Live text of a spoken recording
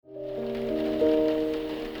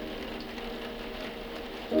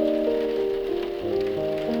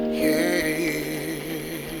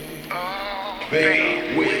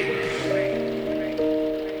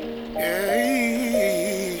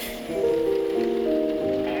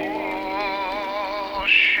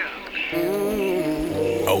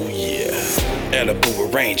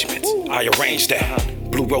Malibu arrangements. I arranged that.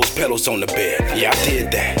 Blue rose petals on the bed. Yeah, I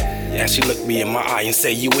did that. And she looked me in my eye and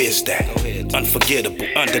say, you is that. Unforgettable,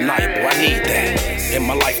 undeniable, I need that. In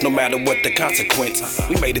my life, no matter what the consequence,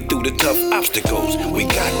 we made it through the tough obstacles. We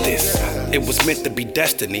got this. It was meant to be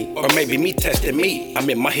destiny, or maybe me testing me. I'm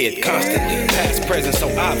in my head constantly. Past, present, so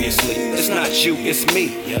obviously, it's not you, it's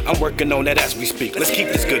me. I'm working on that as we speak. Let's keep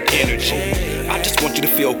this good energy. I just want you to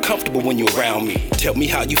feel comfortable when you're around me. Tell me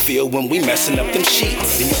how you feel when we messing up them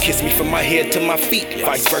sheets. Then you kiss me from my head to my feet.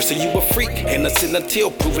 Vice versa, you a freak. Innocent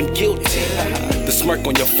until proven guilty. The smirk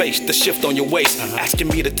on your face, the shift on your waist, asking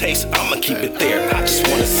me to taste, I'ma keep it there. I just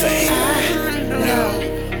wanna say,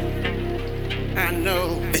 I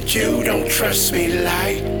know that you don't trust me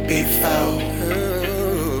like before,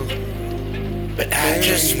 but I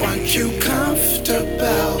just want you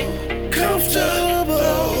comfortable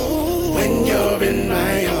when you're in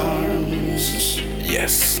my arms.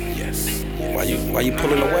 Yes. Why you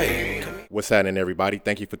pulling away? What's happening, everybody?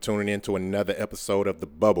 Thank you for tuning in to another episode of The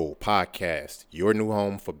Bubble Podcast, your new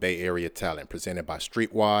home for Bay Area talent, presented by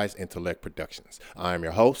Streetwise Intellect Productions. I am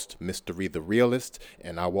your host, Mr. Ree the Realist,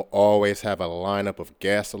 and I will always have a lineup of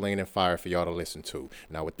gasoline and fire for y'all to listen to.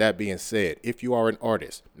 Now, with that being said, if you are an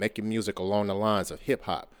artist making music along the lines of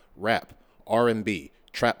hip-hop, rap, R&B,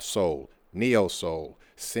 trap soul, neo soul,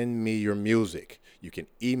 send me your music. You can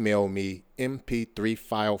email me MP3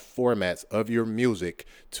 file formats of your music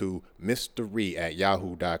to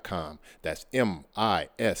mrrye@yahoo.com. That's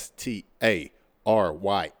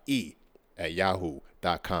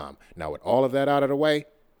MISTARYE@yahoo.com. Now, with all of that out of the way,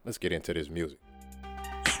 let's get into this music.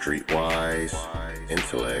 Streetwise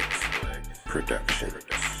Intellect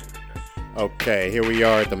Productions. Okay, here we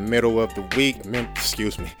are at the middle of the week.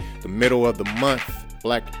 The middle of the month.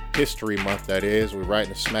 Black History Month, that is. We're right in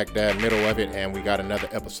the smack dab middle of it, and we got another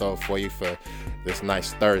episode for you for this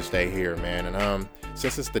nice Thursday here, man. And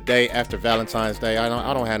since it's the day after Valentine's Day, I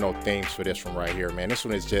don't have no themes for this one right here, man. This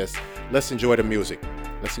one is just, let's enjoy the music.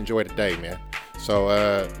 Let's enjoy the day, man. So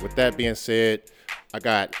with that being said, I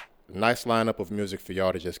got a nice lineup of music for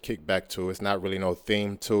y'all to just kick back to. It's not really no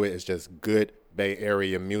theme to it. It's just good Bay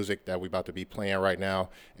Area music that we about to be playing right now,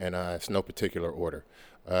 and it's no particular order.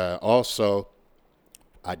 Also,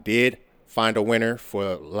 I did find a winner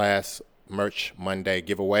for last Merch Monday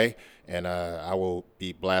giveaway, and I will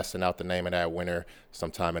be blasting out the name of that winner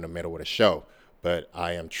sometime in the middle of the show. But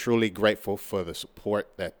I am truly grateful for the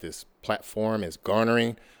support that this platform is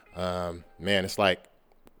garnering. Man, it's like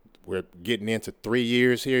we're getting into 3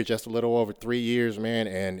 years here, just a little over 3 years, man,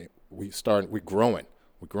 and we're growing.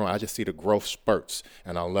 We're growing. I just see the growth spurts,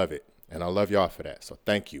 and I love it. And I love y'all for that. So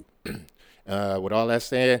thank you. With all that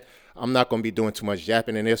said, I'm not going to be doing too much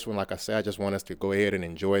yapping in this one. Like I said, I just want us to go ahead and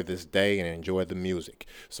enjoy this day and enjoy the music.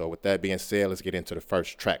 So with that being said, let's get into the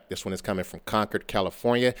first track. This one is coming from Concord,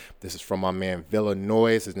 California. This is from my man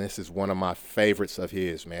Villanoise, and this is one of my favorites of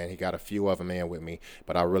his, man. He got a few of them in with me,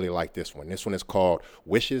 but I really like this one. This one is called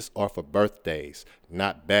Wishes Are for Birthdays,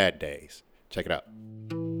 Not Bad Days. Check it out.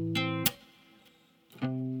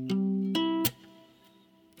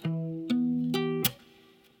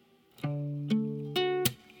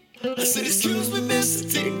 I said, excuse me, miss, I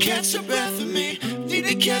didn't catch your breath for me. Need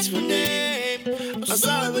to catch my name. I'm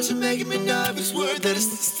sorry, but you're making me nervous. Word that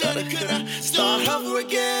it's stutter. Could I start over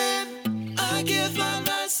again? I give my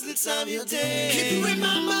life to the time of your day. Keep you in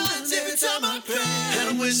my mind every time I pray. And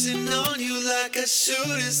I'm wishing on you like a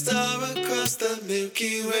shooting star across the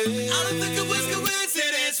Milky Way. I don't think it was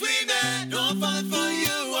coincidence we met. No, I'm falling for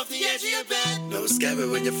you off the edge of your bed. No, it's scary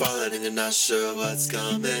when you're falling and you're not sure what's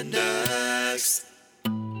coming next.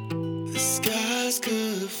 The skies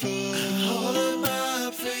could fall. I'm holding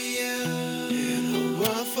up for you in a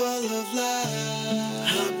world full of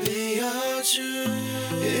lies. I'll be your truth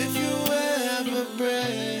if you ever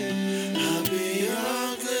break. I'll be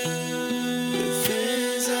your glue. The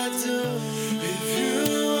things I do, if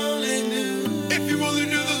you only knew. If you only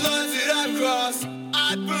knew the lines that I've crossed,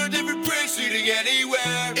 I'd burn every bridge leading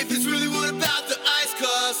anywhere. If it's really what about the ice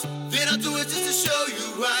cost, then I'll do it just to show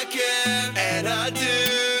you I can. And I do.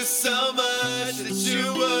 So much that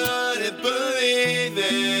you wouldn't believe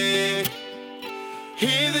it,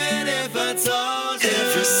 even if I told you.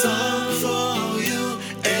 Every song for you,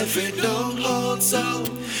 every note holds so.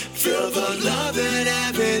 Feel the love in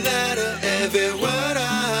every letter, every word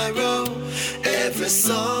I wrote. Every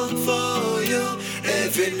song for you,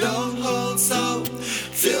 every note holds so.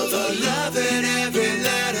 Feel the love in every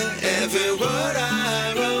letter, every word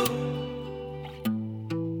I wrote.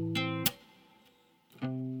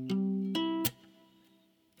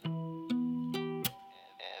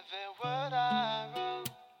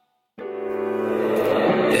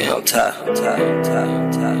 It's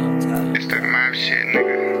that mob shit,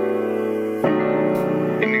 nigga.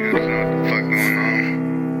 You niggas know what the fuck going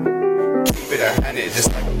on. Keep it 100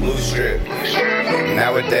 just like a blue strip.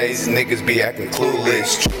 Nowadays niggas be acting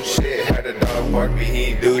clueless. True shit, heard a dog bark me, he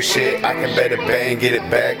ain't do shit. I can better bang, get it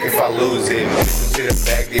back if I lose it. Listen to the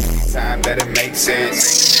back every time that it makes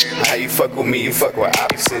sense. How you fuck with me, you fuck with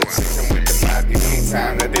opposites. Listen with the mob every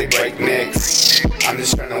time that they break necks. I'm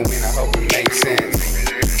just tryna win, I hope it makes sense.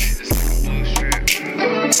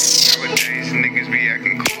 Nowadays niggas be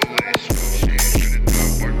acting clueless. Shit, heard a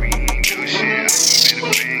dog bark me, he ain't do shit. I can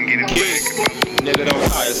better bang, get it back if I lose it. Nigga, don't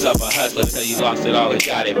call yourself a hustler till you lost it all and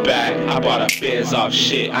got it back. I bought a Benz off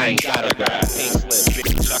shit, I ain't gotta grab. Pink slip,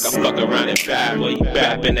 bitch, I can fuck around and back. Boy, you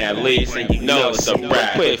back in that lease and you know it's a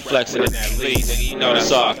rap. Quit flexing in that lease, nigga, you know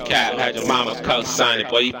that's all cap. Had your mama co-sign it,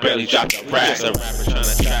 boy, you barely dropped a rap. Just a rapper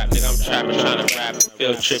tryna trap, nigga, I'm trapping tryna rap.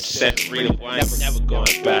 Field trip to Santa boy, I ain't never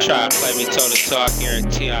going back. Try to play me toe to toe, I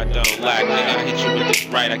guarantee I don't lack. Nigga, I hit you with this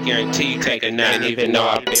right, I guarantee you take a nap. And even though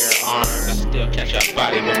I bear arms, I still catch your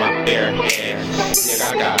body with my bare hands. Nigga,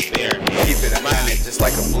 I got bare hands. Keep it 100 just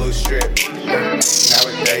like a blue strip.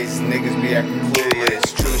 Nowadays niggas be acting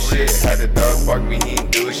clueless. True shit, how the dog bark me, he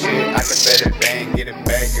ain't do shit. I can better bang, get it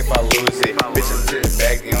back if I lose it. Bitches to the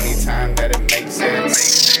back the only time that it makes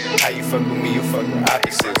sense. How you fuck with me, you fuck with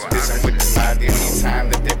opposites. Bitchin' with the mob the only time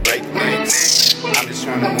that they break necks. I'm just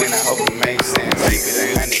tryna win, I hope it makes sense. Keep it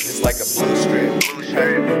 100 just like a blue strip.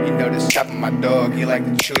 You know this chopping my dog, he like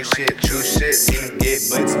to chew shit, true shit. Seen him get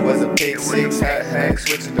blitzed, it was a pick six. Hot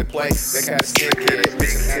switching the play, they kinda stick it.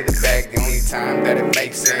 Bitchin' to the back the only time that it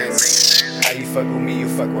makes sense. How you fuck with me, you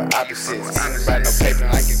fuck with opposites. Ain't about no paper,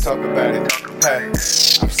 I can talk about it.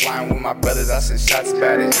 I'm sliding with my brothers, I send shots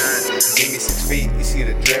about it. Give me 6 feet, you see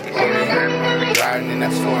the drip on me. Driving in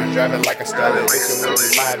that store and driving like I started. Bitchin' with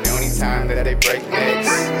the mob, the only time that they break necks.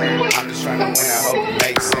 I'm just trying to win, I hope it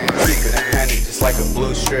makes sense. Keep it 100 just like a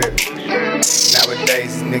blue strip.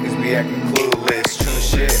 Nowadays niggas be acting clueless. True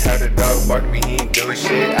shit, how the dog bark me, he ain't do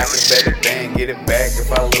shit. I can better bang, get it back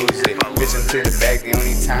if I lose it. Bitchin' to the back the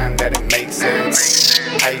only time that it makes sense.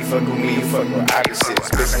 How you fuck with me, you fuck with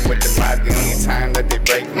opposites. Bitchin' with the mob the only time that they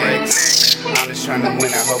break necks. I'm just trying to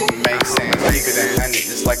win, I hope it makes sense. Keep it 100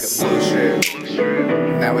 just like a blue strip.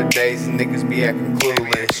 Nowadays niggas be acting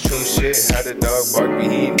clueless. True shit, how the dog bark me,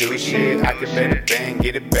 he ain't do shit. I can better bang,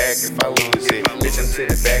 get it back if I lose it. Bitchin' to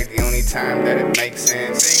the back the only time that it makes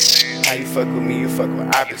sense. How you fuck with me, you fuck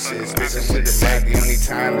with opposites. Bitchin' to the back the only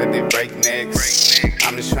time that they break necks.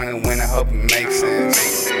 I'm just trying to win, I hope it makes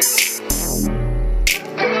sense.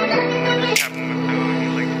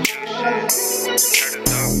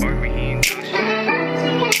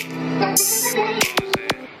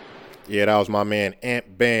 Yeah, that was my man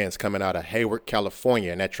Ant Bands coming out of Hayward,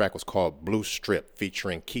 California, and that track was called Blue Strip,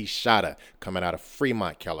 featuring Keyshada coming out of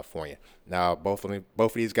Fremont, California. Now, both of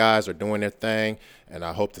these guys are doing their thing, and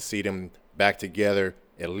I hope to see them back together,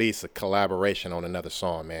 at least a collaboration on another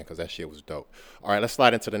song, man, because that shit was dope. All right, let's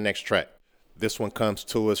slide into the next track. This one comes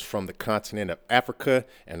to us from the continent of Africa,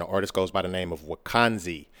 and the artist goes by the name of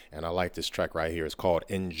Wakanzi, and I like this track right here. It's called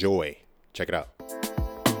Enjoy. Check it out.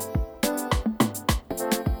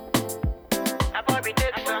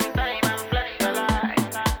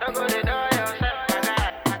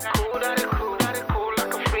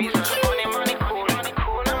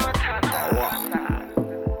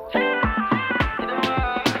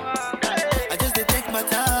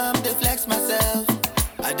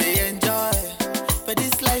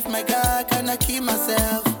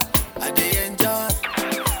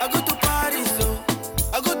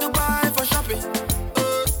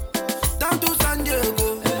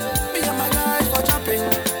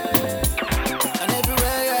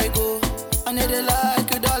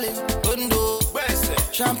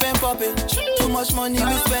 Too much money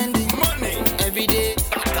we spending every day.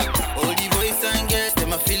 All the boys and girls,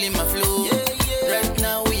 them are feeling my flow. Right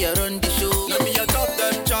now we are on the show. Let me a top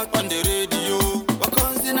them chat on the radio. What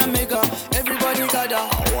comes in a mega, everybody gather.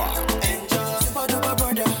 Enjoy, super duper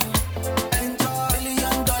brother. Enjoy, $1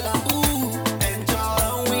 billion. Ooh,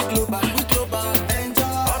 enjoy, we global.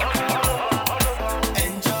 Enjoy,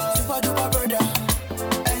 super duper brother.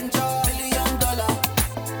 Enjoy, $1 billion.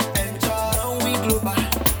 Enjoy, we global.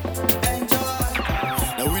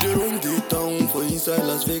 Inside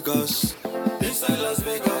Las Vegas.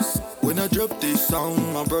 When I drop this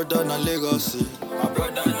song, my brother na Lagos.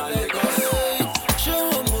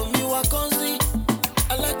 Show mommy Wakanzi.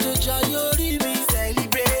 I like to try your me.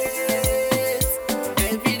 Celebrate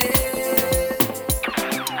every day.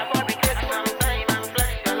 I bought me take some time and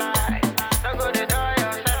flex your life. Don't go to die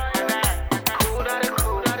yourself. Cool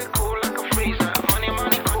like a freezer. Money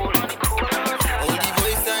cool.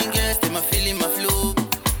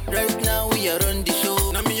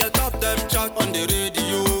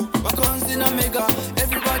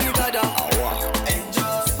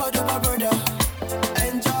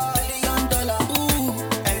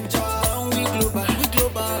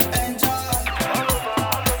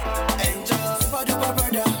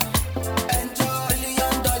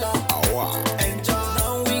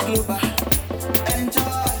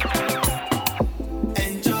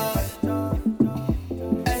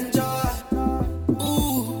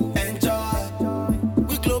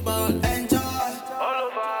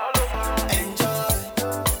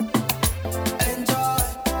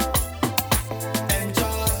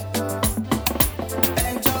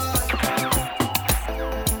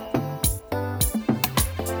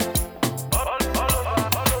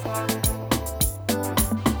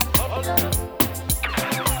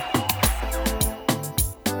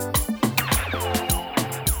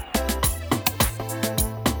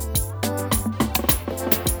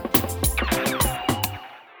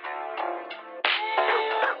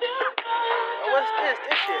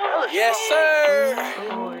 This shit hella shit. Yes, sir.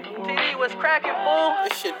 TD was cracking, fool.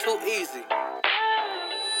 This shit too easy.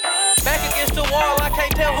 Back against the wall, I can't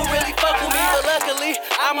tell who really fuck with me, but luckily,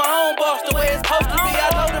 I'm my own boss the way it's supposed to be. I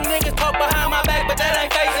know them niggas talk behind my back, but that ain't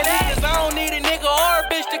facing me, cause I don't need a nigga or a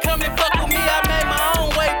bitch to come and fuck with me. I made my own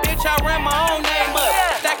way, bitch, I ran my own name up.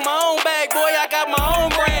 Stack my own bag, boy, I got my own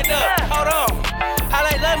brand up. Hold on, how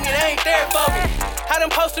they love me, they ain't there for me. How them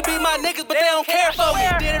supposed to be my niggas, but they don't care for me.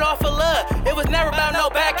 Did it all for love, it was never about no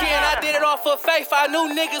back end. I did it all for faith, I knew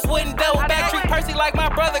niggas wouldn't double back. Treat Percy like my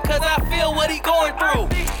brother, cause I feel what he going through.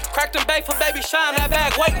 Cracked them bait for baby Sean, that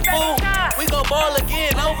bag waiting, fool. We gon' ball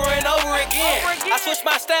again, over and over again. I switch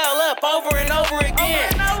my style up over and over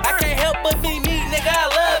again. I can't help but be me, nigga,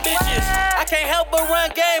 I love bitches. I can't help but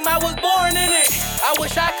run game, I was born in it. I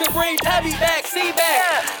wish I could bring Tubby back, C back.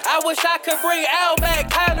 I wish I could bring Al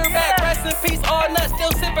back, Tyler back. Rest in peace, all nuts,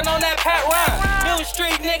 still sipping on that Pat Rhyme. New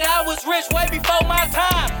Street, nigga, I was rich way before my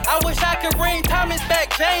time. I wish I could bring Thomas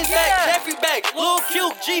back, James back, Jeffrey back, Lil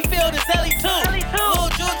Q, G-Field, and Zelly too. Lil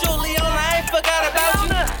Juju, Leon, I ain't forgot about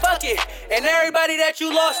you. Fuck it, and everybody that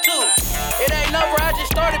you lost to. It ain't over, I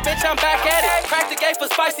just started, bitch, I'm back at it. Crack the gate for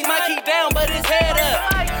Spicy, might keep down, but his head up.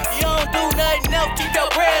 You don't do nothing else, keep your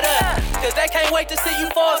bread up. Cause they can't wait to see you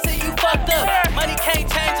fall, see you fucked up. Money can't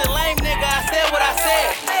change a lame nigga, I said what I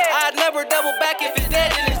said. I'd never double back, if it's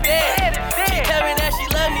dead, then it's dead. She tell me that she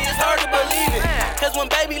love me, it's hard to believe it. Cause when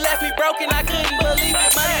baby left me broken, I couldn't believe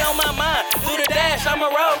it. Money on my mind, do the dash, I'm a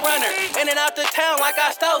road runner. In and out the town like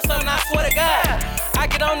I stole something, I swear to God. I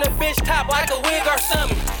get on the bitch top like a wig or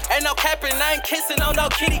something. Ain't no capping, I ain't kissing on no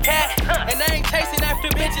kitty cat. And I ain't chasing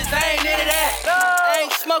after bitches, I ain't into that. I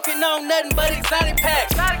ain't smoking on nothing but exotic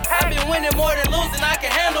packs. I've been winning more than losing, I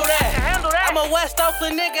can handle that. I'm a West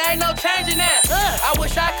Oakland nigga, ain't no changing that. I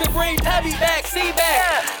wish I could bring Tubby back, C back.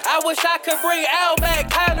 I wish I could bring Al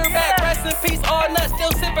back, Tyler back. Rest in peace, all nuts,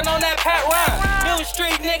 still sipping on that Pat Rhyme. New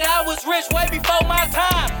Street, nigga, I was rich way before my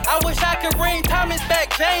time. I wish I could bring Thomas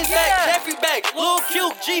back, James back, Jeffrey back, Lil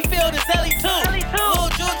Q, G-Field, and Zelly too.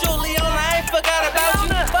 Lil Juju, Leon, I ain't forgot about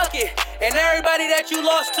you. Fuck it, and everybody that you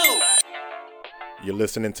lost to. You're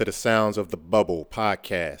listening to the sounds of the Bubble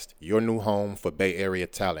Podcast, your new home for Bay Area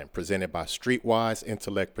talent, presented by Streetwise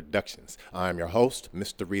Intellect Productions. I'm your host,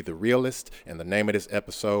 Mr. Ree the Realist, and the name of this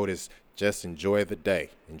episode is Just Enjoy the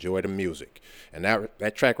Day, Enjoy the Music. And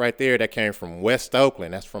that track right there, that came from West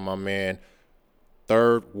Oakland. That's from my man,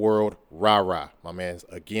 Third World Rah-Rah. My man's,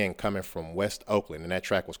 again, coming from West Oakland, and that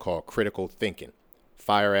track was called Critical Thinking.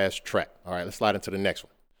 Fire-ass track. All right, let's slide into the next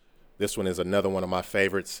one. This one is another one of my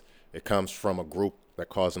favorites. It comes from a group that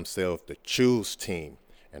calls themselves the Choose Team,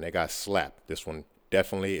 and they got slapped. This one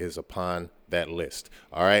definitely is upon that list.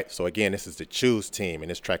 All right, so again, this is the Choose Team, and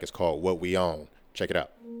this track is called What We Own. Check it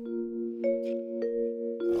out. I'll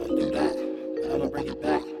do that, but I'ma bring it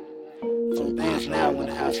back. 4 bands now when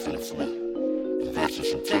the house finna flip. Invest in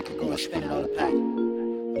some tech and go and spend it on the pack.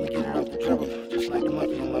 I'ma get it off the dribble, just like the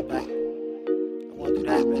monkey on my back. I won't do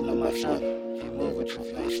that, betting on myself. Can't move with you,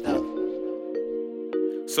 faced up.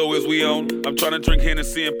 So as we on, I'm tryna drink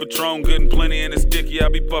Hennessy and Patron, good and plenty and it's sticky, I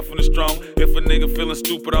be puffin' the strong. If a nigga feelin'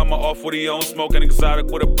 stupid, I'ma off what he own, smoking exotic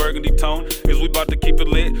with a burgundy tone. Is we bout to keep it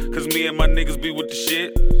lit, cause me and my niggas be with the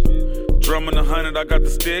shit. Drumming 100, I got the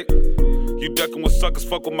stick. You duckin' with suckers,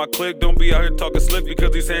 fuck with my clique. Don't be out here talking slick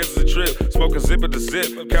because these hands is a trip. Smoking zip at the zip,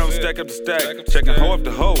 counting stack up the stack. Checking hoe up the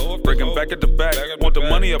hoe, breaking back at the back. Want the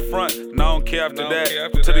money up front, and I don't care after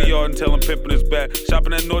that. To the yard and tell him pimpin' his back.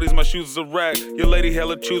 Shopping at Naughty's, my shoes is a rack. Your lady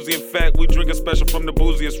hella choosy, in fact. We drinkin' special from the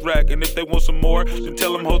booziest rack. And if they want some more, then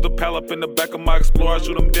tell them hold the pal up in the back of my Explorer.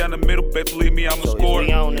 Shoot them down the middle, bet believe me, I'ma score. What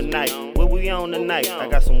we on tonight? What we on tonight? I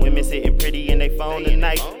got some women sitting pretty in they phone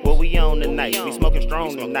tonight. What we on tonight? We smoking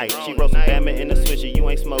strong tonight. She wrote some Bama in the switcher, you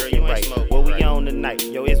ain't smoking right. What we on tonight?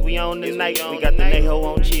 Yo, is we on tonight? We got the Neho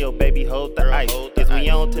on chill, baby, hold the ice. Is we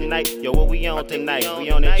on tonight? Yo, what we on tonight? We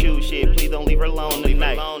on that chew shit, please don't leave her alone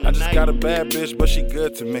tonight. I just got a bad bitch, but she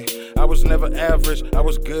good to me. I was never average, I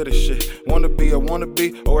was good as shit. Wanna be,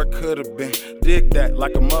 or it could've been. Dig that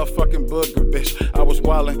like a motherfucking booger, bitch. I was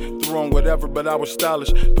wildin', threw on whatever, but I was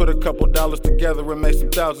stylish. Put a couple dollars together and made some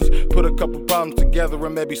thousands. Put a couple problems together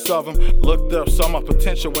and maybe solve them. Looked up, saw my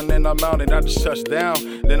potential, and then I mounted. I just touched down,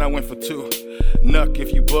 then I went for 2. Nuck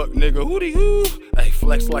if you buck, nigga, hootie hoo. Hey,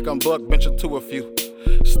 flex like I'm buck, benching to a few.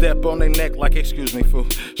 Step on their neck like, excuse me, fool.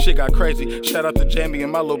 Shit got crazy. Shout out to Jamie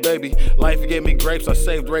and my little baby. Life gave me grapes, I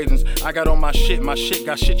saved raisins. I got on my shit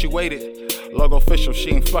got situated. Logo official,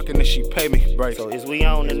 she ain't fucking if she pay me, break. So is we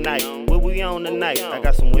on tonight? What what we on tonight? I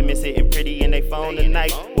got some women sitting pretty in they phone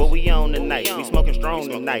tonight. What we on tonight? We smoking strong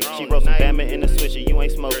tonight. She wrote some Bama in the swisher, you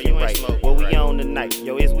ain't smoking right. What we on tonight?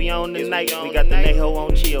 Yo, is we on tonight? We got the Neho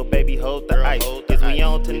on chill, baby, hold the ice. Is we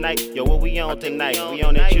on tonight? Yo, what we on tonight? We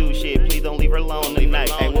on that chew shit, please don't leave her alone tonight.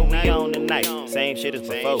 Hey, what we on tonight? Same shit as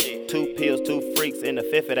before. 2 pills, 2 freaks, and a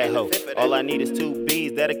fifth of that hoe. All I need is 2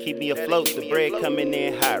 B's, that'll keep me afloat. The bread coming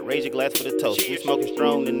in hot, raise your glass for the toast. We smoking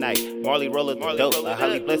strong tonight, Marley roller the dope. A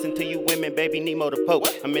holly blessing to you women, baby, Nemo the Pope.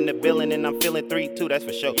 I'm in the building and I'm feeling 3-2, that's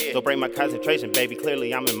for sure. Don't break my concentration, baby,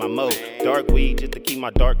 clearly I'm in my mode. Dark weed just to keep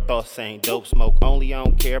my dark thoughts sane. Dope smoke, only I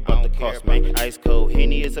don't care about the cost, man. Ice cold,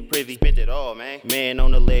 Henny is a privy. Spent it all, man. Man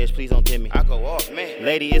on the ledge, please don't tempt me. I go off, man.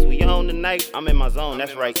 Lady, is we on tonight? I'm in my zone,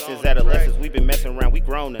 that's right. Since adolescence, we been messing around, we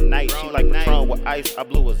grown tonight. She like Patron with ice, I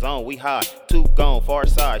blew a zone, we high. 2 gone, far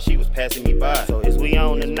side, she was passing me by. So is we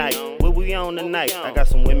on tonight? What we on tonight? I got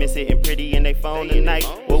some women sitting pretty in they phone tonight.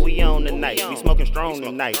 What we on tonight? We smoking strong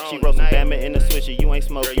tonight. She wrote some Bama in the swisher, you ain't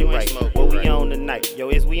smoking right. What we on tonight? Yo,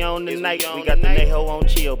 is we on tonight? We got the Neho on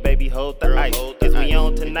chill, baby, hold the ice. Is we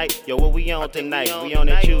on tonight? Yo, what we on tonight? We on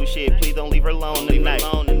that chew shit, please don't leave her alone tonight.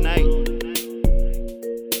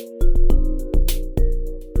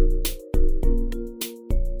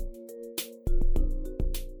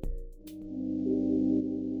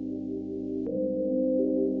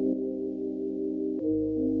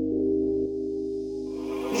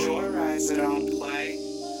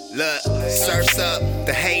 Look, surf's up,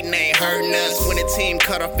 the hating ain't hurting us. When the team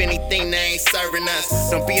cut off anything, they ain't serving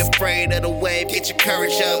us. Don't be afraid of the wave, get your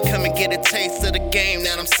courage up. Come and get a taste of the game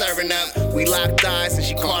that I'm serving up. We locked eyes and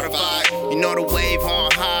she caught a vibe. You know the wave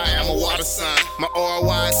on high, I'm a water sign. My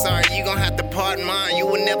RY, sorry, you gon' have to pardon mine. You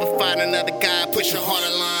will never find another guy, put your heart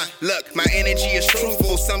on line. Look, my energy is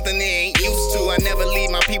truthful, something they ain't used to. I never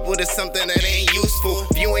lead my people to something that ain't useful.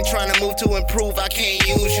 If you ain't trying to move to improve, I can't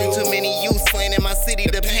use you. Too many youths playing in my city,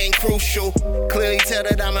 the pain crucial. Clearly tell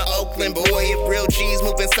that I'm an Oakland boy. If real G's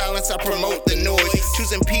move in silence, I promote the noise.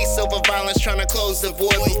 Choosing peace over violence, trying to close the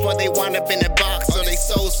void before they wind up in a box or they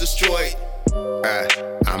souls destroyed.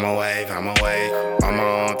 I'm a wave, I'm a wave. I'm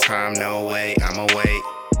on time, no way, I'm a wait.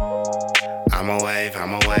 I'm a wave,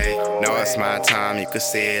 I'm a wave. Know it's my time, you can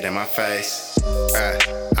see it in my face.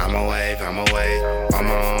 I'm a wave, I'm a wave. I'm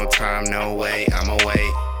on time, no way, I'm a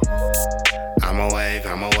wait. I'm a wave,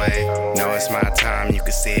 I'm a wave. Know it's my time, you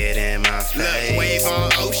can see it in my face. Look, wave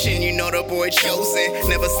on ocean, you know the boy chosen.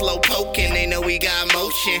 Never slow poking, they know we got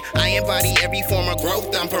motion. I embody every form of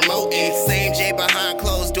growth I'm promoting. Same J behind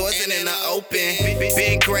closed doors and in the open.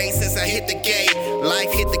 Been great since I hit the gate.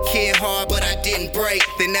 Life hit the kid hard, but I didn't break.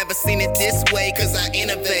 They never seen it this way, cause I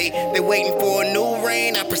innovate. They waiting for a new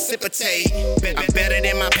rain, I precipitate. I'm better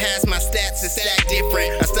than my past, my stats is stacked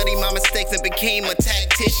different. I studied my mistakes and became a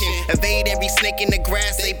tactician. Evade every snake in the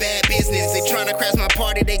grass, they bad business. They tryna crash my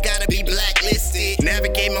party, they gotta be blacklisted.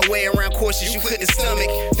 Navigate my way around courses you couldn't stomach.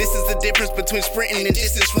 This is the difference between sprinting and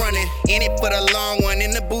distance running. In it for the long one,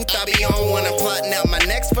 in the booth I be on one. I'm plotting out my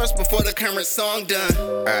next verse before the current song done.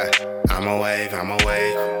 I'm a wave, I'm a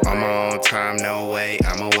wave. I'm on time, no way,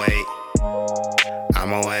 I'm a wait.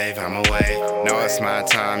 I'm a wave, I'm a wave. Know it's my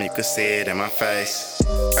time, you can see it in my face.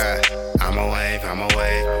 I'm a wave, I'm a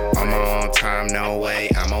wave. I'm on time, no way,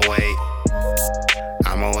 I'm a wait.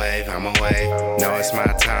 I'm a wave, I'm a wave. Know it's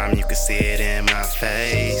my time, you can see it in my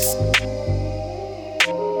face.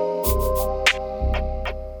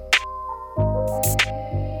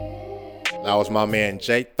 That was my man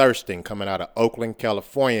Jay Thurston coming out of Oakland,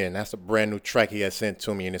 California, and that's a brand new track he has sent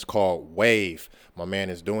to me, and it's called Wave. My man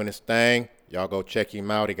is doing his thing. Y'all go check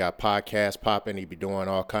him out. He got podcasts popping. He be doing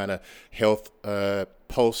all kind of health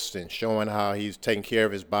posts and showing how he's taking care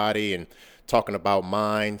of his body and talking about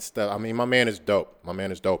mind stuff. I mean, my man is dope. My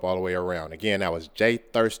man is dope all the way around. Again, that was Jay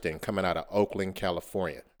Thurston coming out of Oakland,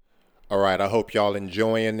 California. All right, I hope y'all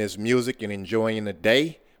enjoying this music and enjoying the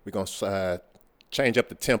day. We're going to change up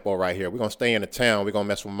the tempo right here. We're going to stay in the town. We're going to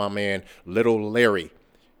mess with my man, Little Larry.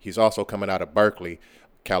 He's also coming out of Berkeley,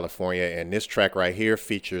 California. And this track right here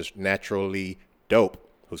features Naturally Dope,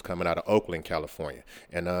 who's coming out of Oakland, California.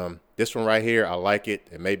 And this one right here, I like it.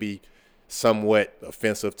 It may be somewhat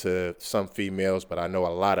offensive to some females, but I know a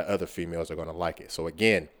lot of other females are going to like it. So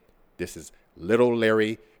again, this is Little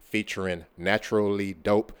Larry featuring Naturally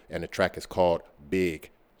Dope, and the track is called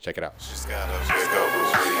Big. Check it out. She's got a big old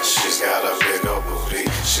booty. She's got a big old booty.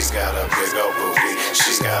 She's got a big old booty.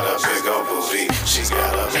 She's got a big old booty. She's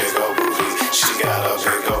got a big old booty. She got a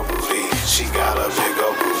big old booty. She got a big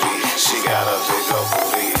old booty. She got a big old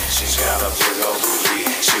booty. She's got a big old booty.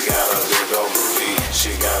 She got a big old booty.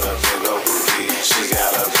 She got a big old booty. She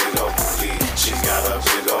got a big old booty. She got a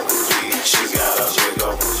big old booty. She got a big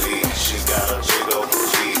old booty. She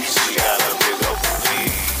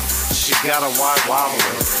got a wide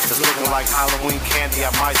wallower. It's looking like Halloween candy, I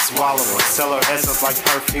might swallow her. Sell her essence like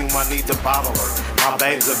perfume, I need to bottle her. My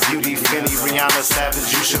babe's a beauty, Finny, Rihanna Savage,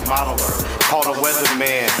 you should model her. Call the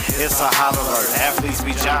weatherman, it's a hot alert. Athletes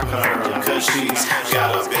be jocking her, cause she's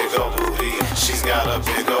got a big old booty. She's got a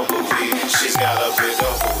big old booty. She's got a big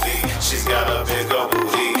old booty. She's got a big old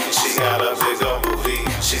booty. She's got a big old booty.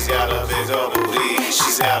 She's got a big old booty.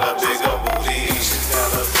 She's got a big old booty. She's got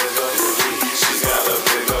a big old booty. She's got a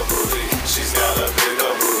big old booty. She's got a big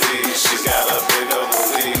old booty. She's got a big old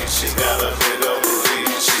booty. She's got a big old booty.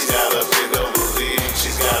 She's got a big old booty.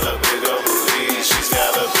 She's got a big old booty. She's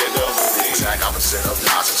got a big old booty. Exact opposite of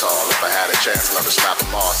not at all. If I had a chance, love to slap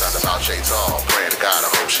them all. Sounds about J tall. Praying to God, I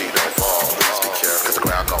hope she don't fall. Please be careful, cause the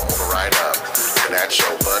ground gon' open right up. And that show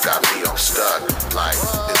bug got me all stuck. Like,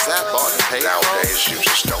 is that bought and paid? Nowadays, you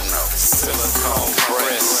just don't know. Silicone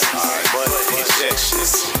breasts, butt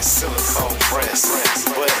injections. Silicone breasts,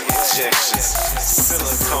 butt injections.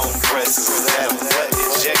 Silicone breasts, is that a butt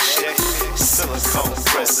injection? Silicone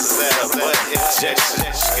breasts, is that a butt injection?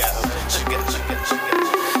 She got a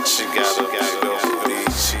big old booty.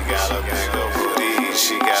 She got a big old booty.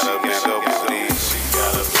 She got a big old booty. She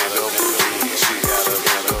got a big old booty. She got a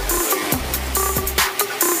big old booty.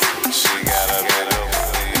 She got a big old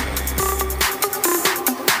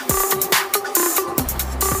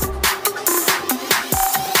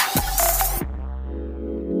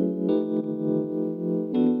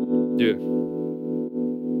Yeah.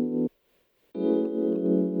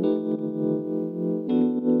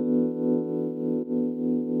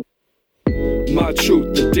 My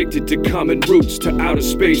truth, addicted to common roots. To outer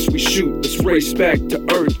space we shoot. Let's race back to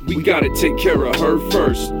Earth. We gotta take care of her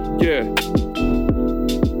first. Yeah.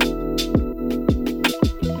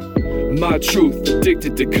 My truth,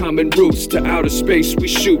 addicted to common roots. To outer space we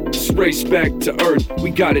shoot. Let's race back to Earth. We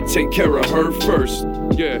gotta take care of her first.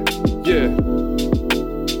 Yeah, yeah.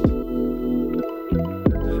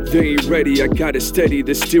 They ain't ready, I got it steady.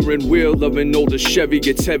 The steering wheel of an older Chevy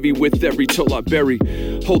gets heavy with every toll I bury.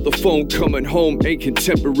 Hold the phone, coming home ain't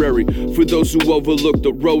contemporary. For those who overlook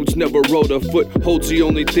the roads, never rode a foot. Holds the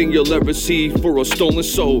only thing you'll ever see for a stolen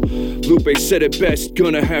soul. Lupe said it best,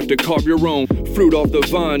 gonna have to carve your own. Fruit off the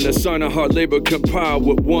vine, a sign of hard labor compiled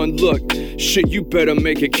with one look. Shit, you better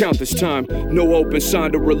make it count this time. No open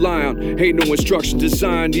sign to rely on. Ain't no instruction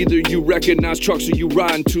designed. Either you recognize trucks or you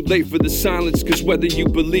riding. Too late for the silence, cause whether you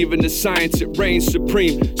believe in the science, it reigns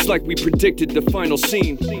supreme. It's like we predicted the final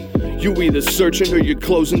scene. You either searching or you're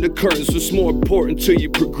closing the curtains. What's more important to you?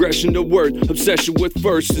 Progression to word. Obsession with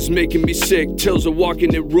first is making me sick. Tales of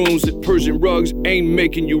walking in rooms that Persian rugs ain't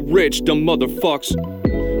making you rich, dumb motherfucks.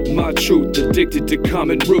 My truth, addicted to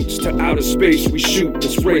common roots. To outer space we shoot.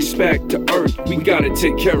 Let's race back to Earth. We gotta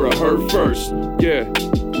take care of her first. Yeah.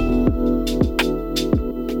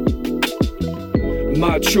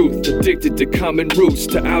 My truth, addicted to common roots.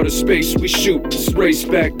 To outer space we shoot. Let's race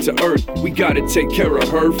back to Earth. We gotta take care of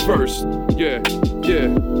her first. Yeah, yeah.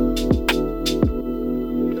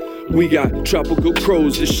 We got tropical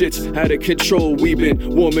crows, the shit's out of control. We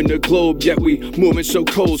been warming the globe, yet we moving so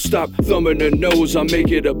cold. Stop thumbing the nose, I make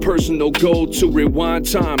it a personal goal to rewind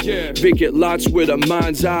time. Vacant lots where the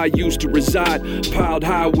mind's eye used to reside. Piled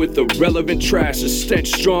high with irrelevant trash, a stench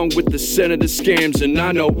strong with the scent of the scams. And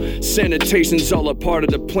I know sanitation's all a part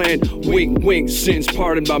of the plan. Wink, wink, sins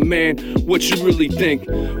pardoned by man. What you really think?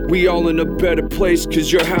 We all in a better place,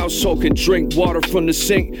 cause your household can drink water from the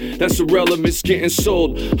sink. That's irrelevant, it's getting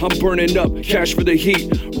sold. I'm burning up, cash for the heat.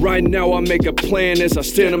 Right now I make a plan as I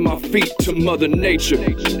stand on my feet to Mother Nature.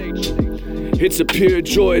 It's a pure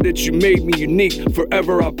joy that you made me unique.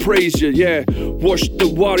 Forever I praise you, yeah. Wash the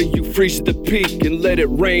water, you freeze at the peak and let it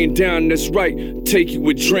rain down, that's right. Take you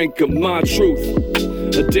a drink of my truth.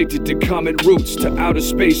 Addicted to common roots, to outer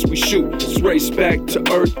space we shoot. Let's race back to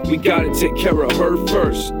Earth, we gotta take care of her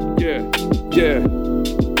first. Yeah, yeah.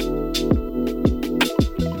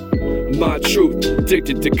 My truth,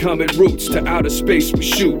 addicted to common roots. To outer space we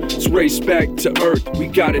shoot. Let's race back to Earth. We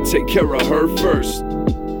gotta take care of her first.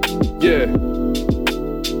 Yeah.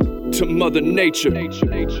 To Mother Nature. Yeah,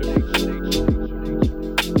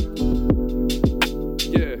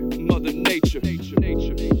 Mother Nature.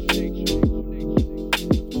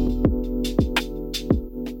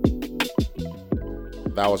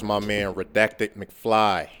 That was my man Redacted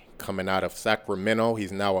McFly, coming out of Sacramento.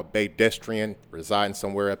 He's now a Baydestrian, residing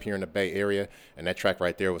somewhere up here in the Bay Area, and that track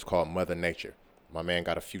right there was called Mother Nature. My man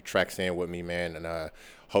got a few tracks in with me, man, and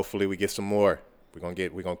hopefully we get some more.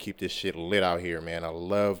 We're gonna keep this shit lit out here, man. I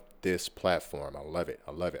love this platform. I love it.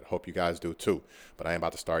 Hope you guys do too. But I ain't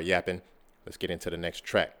about to start yapping. Let's get into the next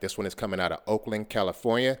track. This one is coming out of Oakland,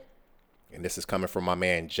 California. And this is coming from my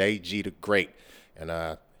man JG the Great.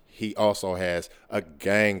 And he also has a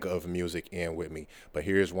gang of music in with me. But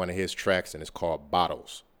here's one of his tracks, and it's called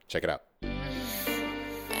Bottles. Check it out.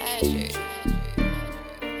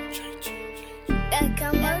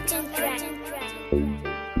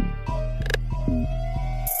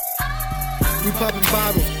 We poppin'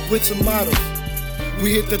 bottles with some models.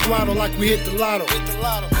 We hit the throttle like we hit the lotto.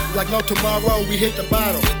 Like no tomorrow, we hit the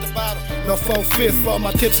bottle. No 4/5, all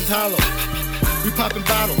my tips is hollow. We poppin'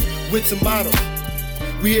 bottles with some models.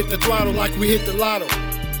 We hit the throttle like we hit the lotto.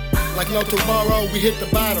 Like no tomorrow, we hit the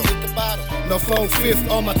bottle. No 4/5,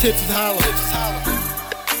 all my tips is hollow.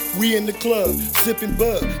 We in the club, sippin'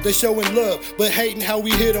 bud, they showin' love, but hatin' how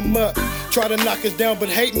we hit 'em up. Try to knock us down, but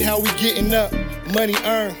hatin' how we gettin' up. Money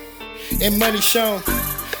earned, and money shown.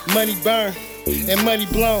 Money burned, and money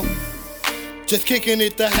blown. Just kicking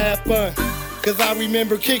it to have fun, cause I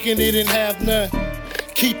remember kicking it and have none.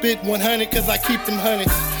 Keep it 100, cause I keep them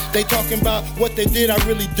hundreds. They talking about what they did, I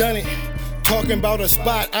really done it. Talking about a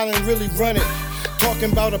spot, I didn't really run it.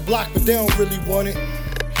 Talking about a block, but they don't really want it.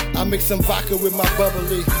 I mix some vodka with my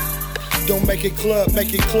bubbly. Don't make it club,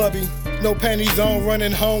 make it clubby. No panties on,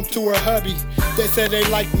 running home to her hubby. They say they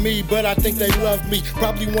like me, but I think they love me.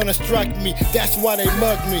 Probably wanna strike me, that's why they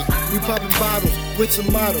mug me. We poppin' bottles with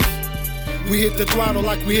some models. We hit the throttle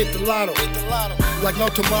like we hit the lotto. Like no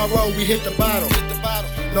tomorrow, we hit the bottle.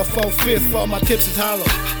 No 4/5, all my tips is hollow.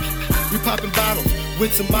 We poppin' bottles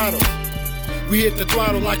with some models. We hit the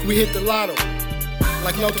throttle like we hit the lotto.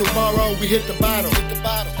 Like no tomorrow, we hit the bottle.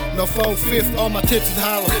 No 4/5, all my tips is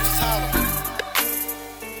hollow.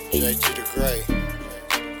 JG the Great.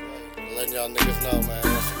 Letting y'all niggas know, man,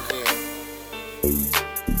 once again.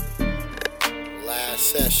 Last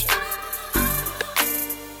session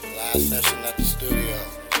at the studio.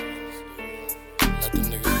 Let them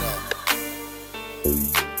niggas know.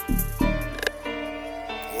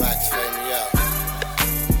 Racks fade me out.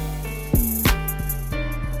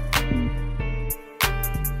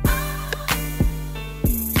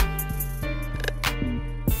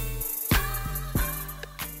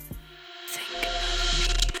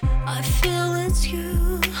 I feel it's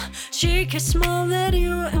you. Shake it small that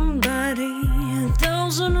you embody.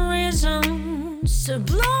 1,000 reasons to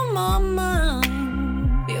blow my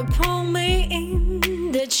mind. You pull me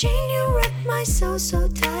in, the chain you wrap my soul so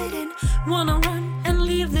tight and wanna run and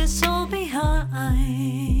leave this all behind.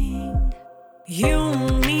 You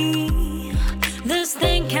and me, this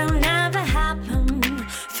thing can never happen.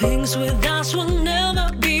 Things with us will never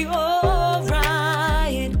be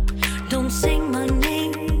alright. Don't sing my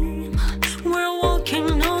name, we're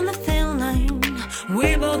walking on the thin line.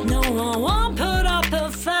 We both know I won't put up a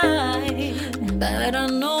fight, but I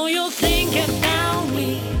know you'll think about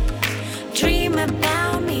me, dream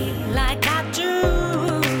about me like I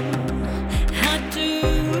do. I do.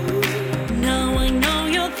 Now I know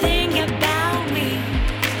you'll think about me,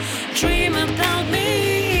 dream about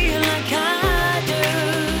me like I do.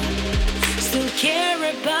 Still care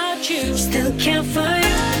about you, still care for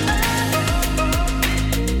you.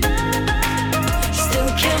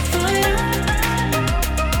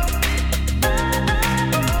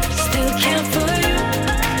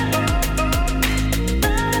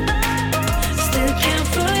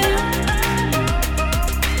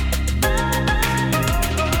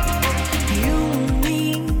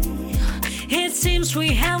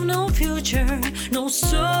 We have no future, no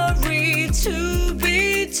story to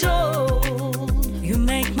be told. You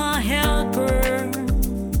make my head burn,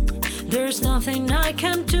 there's nothing I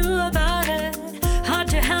can do about it. Hard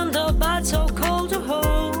to handle but so cold to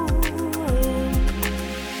hold.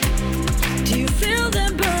 Do you feel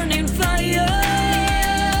the burning fire?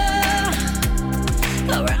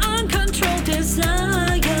 Our uncontrolled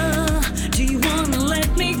desire. Do you wanna let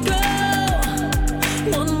me go?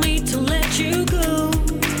 Want me to let you go?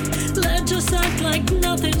 Just act like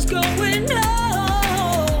nothing's going on.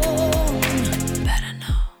 Better know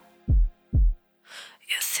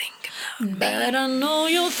you think about me. Better know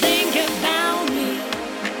you'll think about me,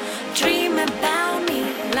 dream about me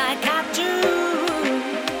like I do.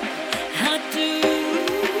 I do.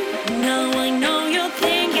 Now I know you'll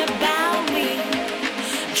think about me,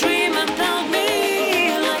 dream about me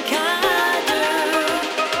like I do.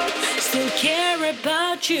 Still care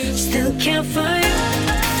about you, still care for you.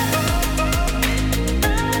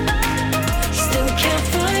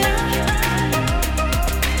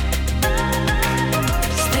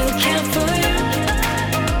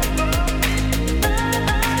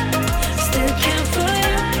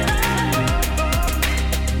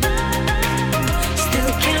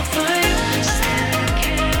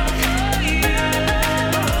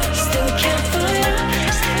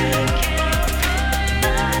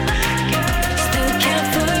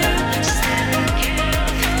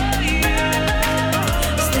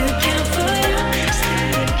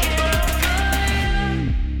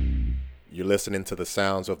 listening to the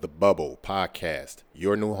sounds of the Bubble Podcast,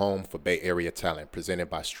 your new home for Bay Area talent, presented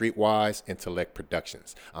by Streetwise Intellect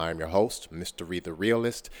Productions. I am your host, Mr. Reed the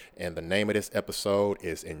Realist, and the name of this episode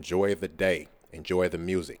is Enjoy the Day. Enjoy the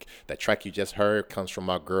music. That track you just heard comes from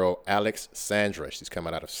my girl, Alex Sandra. She's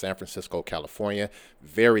coming out of San Francisco, California.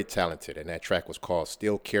 Very talented, and that track was called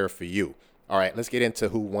Still Care For You. All right, let's get into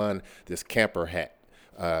who won this camper hat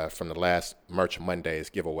from the last Merch Mondays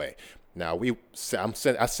giveaway. Now, I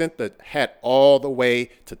sent the hat all the way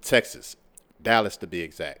to Texas, Dallas to be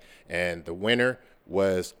exact, and the winner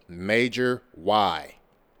was Major Y.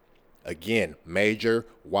 Again, Major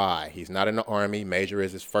Y. He's not in the Army. Major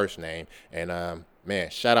is his first name. And, man,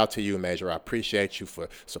 shout out to you, Major. I appreciate you for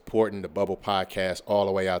supporting the Bubble Podcast all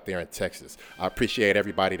the way out there in Texas. I appreciate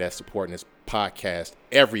everybody that's supporting this podcast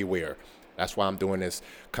everywhere. That's why I'm doing this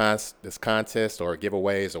contest or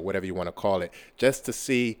giveaways or whatever you want to call it, just to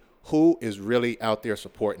see who is really out there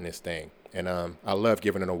supporting this thing. And I love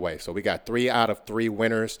giving it away. So we got 3 out of 3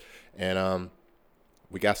 winners, and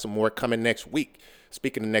we got some more coming next week.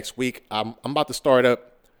 Speaking of next week, I'm about to start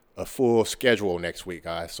up a full schedule next week,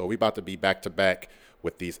 guys. So we about to be back-to-back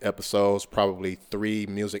with these episodes, probably 3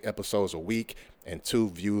 music episodes a week and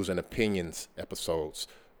 2 views and opinions episodes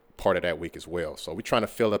part of that week as well. So we're trying to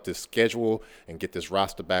fill up this schedule and get this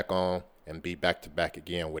roster back on and be back-to-back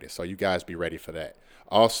again with it. So you guys be ready for that.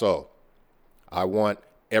 Also, I want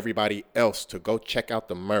everybody else to go check out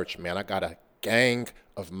the merch, man. I got a gang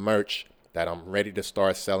of merch that I'm ready to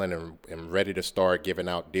start selling and ready to start giving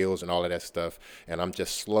out deals and all of that stuff. And I'm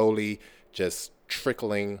just slowly just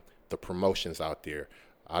trickling the promotions out there.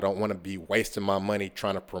 I don't want to be wasting my money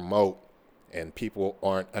trying to promote and people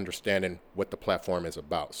aren't understanding what the platform is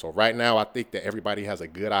about. So right now, I think that everybody has a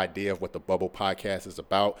good idea of what the Bubble Podcast is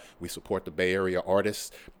about. We support the Bay Area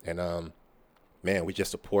artists, and man, we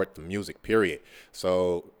just support the music, period.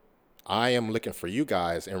 So I am looking for you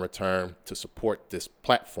guys in return to support this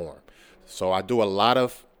platform. So I do a lot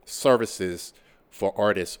of services for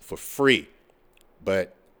artists for free,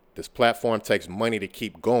 but this platform takes money to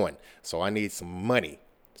keep going. So I need some money.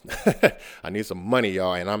 I need some money,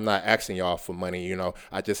 y'all, and I'm not asking y'all for money. You know,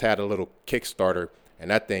 I just had a little Kickstarter, and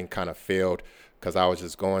that thing kind of failed because I was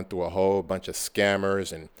just going through a whole bunch of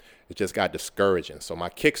scammers, and it just got discouraging. So my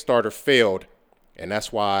Kickstarter failed, and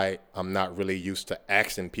that's why I'm not really used to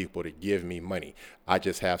asking people to give me money. I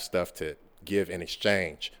just have stuff to give in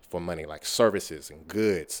exchange for money, like services and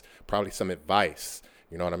goods, probably some advice.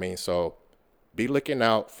 You know what I mean? So be looking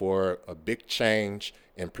out for a big change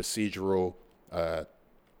in procedural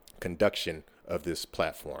conduction of this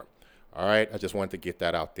platform. All right, I just wanted to get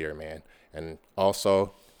that out there, man. And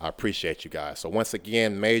also, I appreciate you guys. So once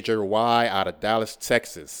again, Major Y out of Dallas,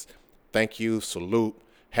 Texas. Thank you, salute,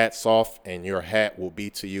 hats off, and your hat will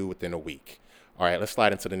be to you within a week. All right, let's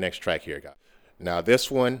slide into the next track here, guys. Now,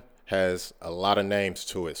 this one has a lot of names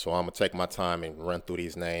to it, so I'm going to take my time and run through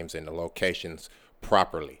these names and the locations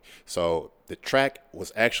properly. So the track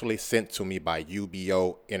was actually sent to me by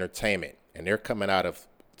UBO Entertainment, and they're coming out of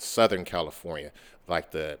Southern California, like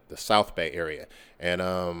the South Bay area.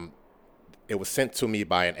 And it was sent to me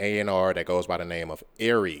by an A&R that goes by the name of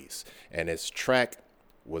Aries, and its track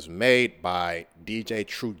was made by DJ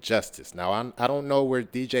True Justice. Now, I don't know where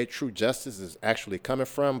DJ True Justice is actually coming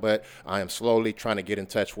from, but I am slowly trying to get in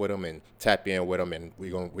touch with him and tap in with him, and we're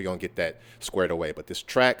gonna get that squared away. But this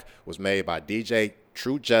track was made by DJ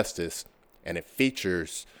True Justice, and it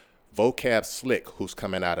features Vocab Slick, who's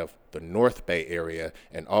coming out of the North Bay area,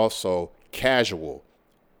 and also Casual,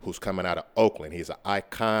 who's coming out of Oakland. He's an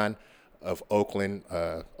icon of Oakland,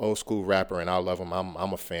 old school rapper, and I love him.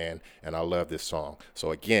 I'm a fan, and I love this song.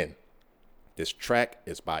 So again, this track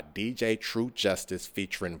is by DJ True Justice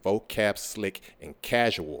featuring Vocab Slick and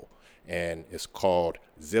Casual, and it's called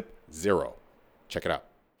Zip Zero. Check it out.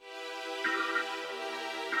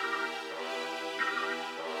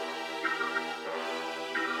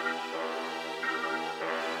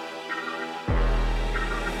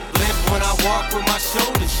 When I walk with my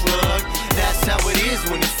shoulders shrugged, that's how it is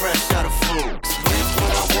when you're fresh out of food. Live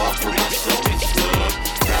when I walk with my shoulders shrugged,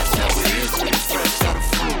 that's how it is when you're fresh out of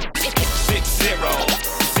food. 6-0,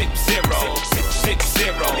 6-0,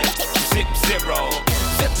 6-0, 6-0.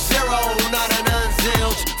 Zip zero, not an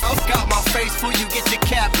unzilch. I've got my face for you, get your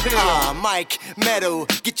cap peeled. Mike, metal,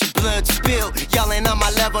 get your blood spilled. Y'all ain't on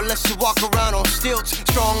my level, let's you walk around on stilts.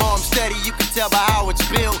 Strong arm steady, you can tell by how it's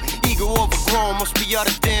built. Ego overgrown, must be out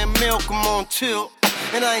of damn milk, I'm on tilt.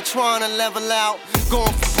 And I ain't trying to level out,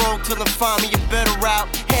 going for broke till I find me a better route.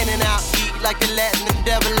 Handing out, eating like they letting the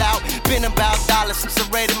devil out. Been about dollars since I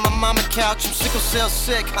raided my mama couch. I'm sickle cell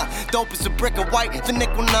sick, dope as a brick of white. The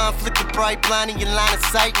nickel nine flicker bright, blinding your line of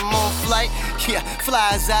sight. I'm on flight, yeah, fly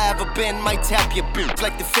as I ever been. Might tap your bitch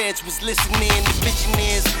like the feds was listening. The vision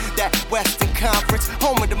is that Western Conference,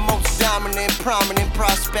 home of the most dominant, prominent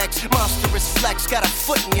prospects. Monstrous flex, got a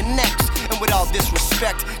foot in your necks. And with all this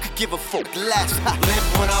respect, could give a fuck less.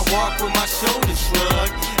 Live when I walk with my shoulders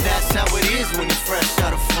shrugged. That's how it is when you're fresh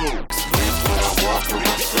out of flukes. Live when I walk with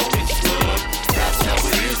my shoulders shrugged. That's how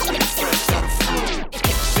it is when you're fresh out of flukes.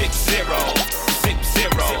 6-0,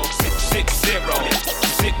 6-0, 6-0,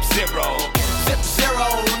 6-0. Zip zero,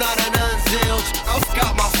 not an unzilch. I've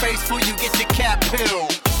got my face for you, get your cap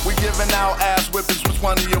peeled. We giving out ass whippings, which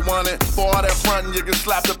one of you want it? For all that frontin', you get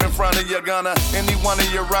slapped up in front of your gunner. Any one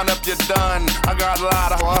of you run up, you're done. I got a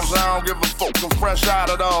lot of horses, I don't give a fuck, I'm fresh out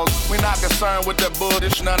of those. We not concerned with that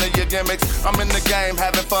bullshit, none of your gimmicks. I'm in the game,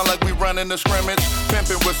 having fun like we running the scrimmage.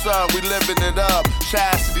 Pimpin' what's up, we living it up.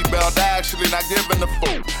 Chastity belt, actually not giving a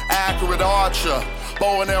fuck. Accurate archer,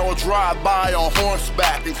 bow and arrow drive by on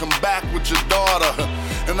horseback and come back with your daughter.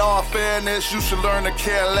 In all fairness, you should learn to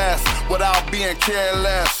care less without being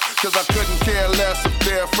careless. Cause I couldn't care less if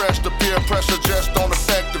they're fresh. The peer pressure just don't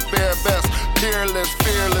affect the bare best. Peerless,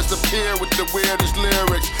 fearless, appear with the weirdest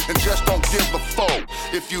lyrics. And just don't give a fuck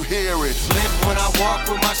if you hear it. Live when I walk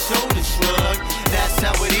with my shoulders shrugged. That's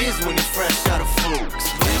how it is when you're fresh out of flukes.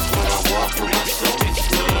 Live when I walk with my shoulders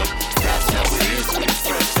shrugged. That's how it is when you're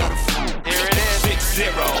fresh out of flukes. Here it is.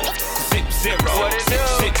 6-0, 6-0, what it do?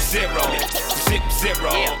 6-0,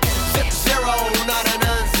 6-0. Yeah. Zip zero, not an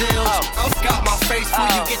unzilch. I've got my face for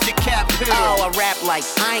you, get your cap peeled. Oh, I rap like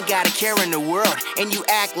I ain't got a care in the world. And you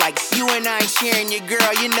act like you and I ain't sharing your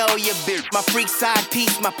girl. You know your bitch. My freak side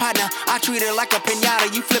piece, my partner. I treat her like a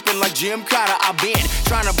pinata. You flipping like Jim Carter. I've been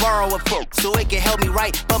trying to borrow a folk so it can help me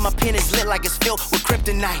write. But my pen is lit like it's filled with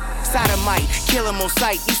kryptonite. Sodomite, kill him on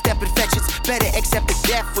sight. You step infections, better accept the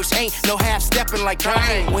death, which ain't no half stepping like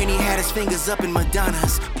Kanye. When he had his fingers up in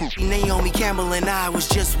Madonna's, Naomi Campbell and I was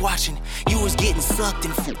just watching. You was getting sucked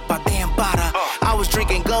in by damn Bada. I was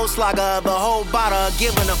drinking Goldschlager, the whole bottle,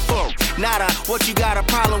 giving a fuck. Nada, what you got a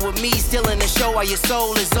problem with me? Stealing the show while your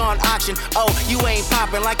soul is on auction. Oh, you ain't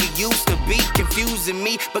popping like it used to be. Confusing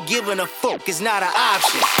me, but giving a fuck is not an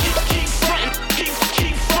option. Keep frontin',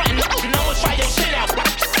 I'ma try your shit out.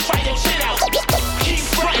 Try your shit out. Keep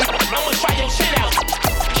frontin', I'ma try your shit out.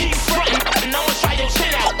 Keep frontin', I'ma try your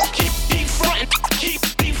shit out. Keep frontin', keep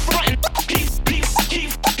frontin', keep frontin',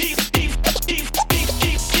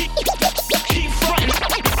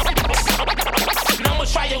 I'ma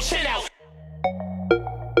try your shit out.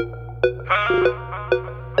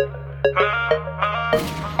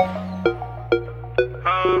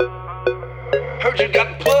 Heard you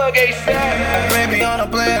got the plug ASAP. Baby on a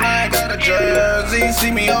plane, I ain't got a jersey.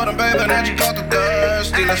 See me on the baby, now you caught the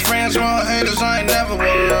thirsty. Let's friends, wrong haters, I ain't never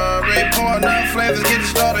worried. Pouring up flavors, get it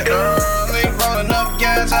started early. Rolling up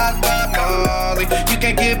gas, I buy Molly. You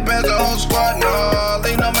can't get past the whole squad,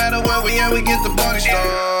 gnarly. No matter where we at, we get the party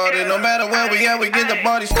started. No matter where we at, we get the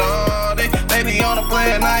party started. Baby on the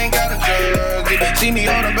plane, I ain't got a jersey. See me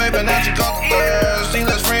on the baby, now you caught the thirsty.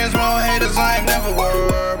 Let's friends, wrong haters, I ain't never worried.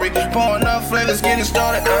 Pouring up flavors, getting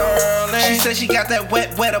started early. She said she got that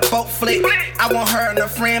wet, a boat flick. I want her and her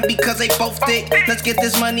friend because they both thick. Let's get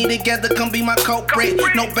this money together, come be my culprit.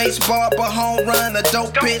 No baseball, but home run, a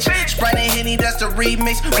dope bitch. Sprite and Henny, that's the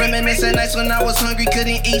remix. Reminiscing nights when I was hungry,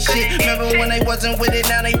 couldn't eat shit. Remember when they wasn't with it,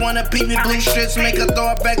 now they wanna peep me. Blue strips, make her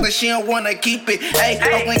throw it back like she don't wanna keep it. Hey,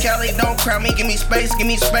 Oakland, Cali, don't crowd me, give me space.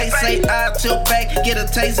 Say I tilt back, get a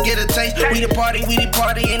taste. We the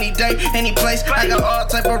party, any day, any place. I got all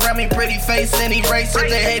type around me, pretty face, any race. If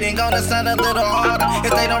they hating, gonna sound a little harder.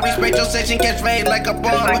 If they don't respect your section, catch fade like a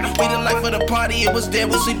baller. We the life of the party, it was there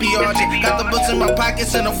with CPR. Got the books in my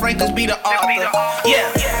pockets and the Franklin's be the author.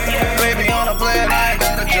 Yeah, baby on the plane, I ain't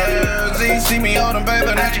got a jersey. See me on the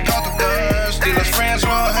baby, now you caught the thirsty. Let's friends,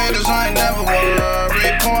 wrong haters, I ain't never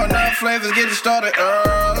worried. Pouring up flavors, getting started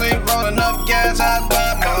early. Rolling up gas, I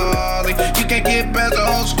buy Molly. You can't get past the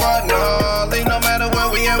whole squad, gnarly. No matter where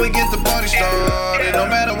we at, we get the party started. No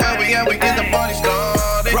matter where we at, we get the party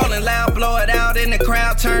started. Rolling loud, blow it out in the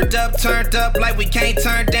crowd. Turned up like we can't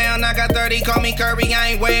turn down. I got 30, call me Kirby, I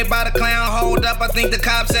ain't worried about a clown. Hold up, I think the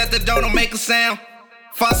cops at the door don't make a sound.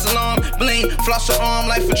 false alarm, bling, floss her arm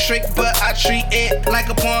like a trick, but I treat it like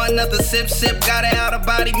a pawn. Another sip, got it out of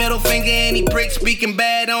body, middle finger, any prick, speaking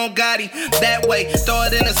bad on Gotti. That way, throw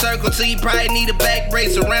it in a circle till you probably need a back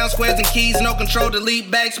brace. Around squares and keys, no control,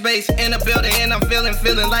 delete backspace. In a building, and I'm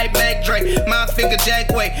feeling like Mac Dre. My finger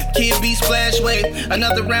jack way, Kid B splash way.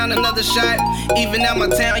 Another round, another shot. Even out my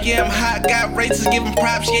town, yeah, I'm hot. Got races giving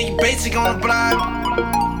props, yeah, you basic on the block.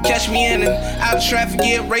 Catch me in and out of traffic,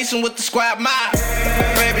 yeah, racing with the squad mob.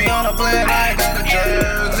 Baby on a plane, I ain't got a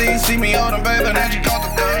jersey. See me holding, baby, now you caught the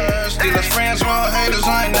thirsty. Let's friends, raw haters,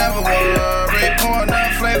 I ain't never worried. Pouring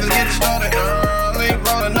up flavors, get it started early.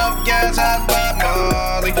 Rolling up gas, hot by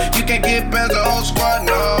Molly. You can't get better, whole squad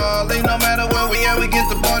gnarly. No matter where we at, we get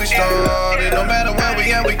the party started. No matter where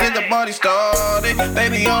we at, we get the party started.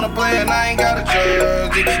 Baby on a plane, I ain't got a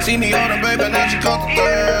jersey. See me holding, baby, now you caught the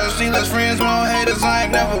thirsty. Let's friends, raw haters, I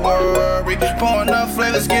ain't never worried. Pouring up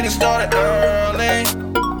flavors, get it started early.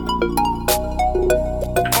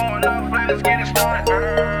 Pouring up flavors, get it started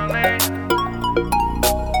early.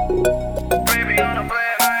 Baby on a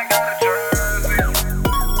plane, I ain't got a jersey.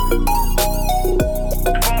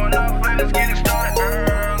 Pouring up flavors, get it started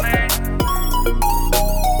early.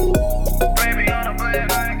 Baby on a plane,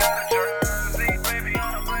 I ain't got a jersey. Baby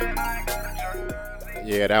on a plane, I ain't got a jersey.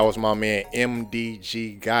 Yeah, that was my man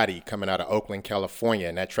MDG Gotti coming out of Oakland, California,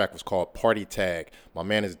 and that track was called Party Tag. My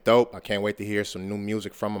man is dope. I can't wait to hear some new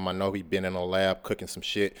music from him. I know he's been in a lab cooking some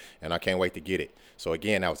shit, and I can't wait to get it. So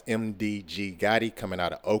again, that was MDG Gotti coming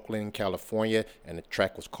out of Oakland, California, and the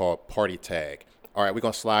track was called Party Tag. All right, we're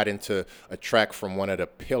going to slide into a track from one of the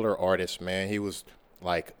pillar artists, man. He was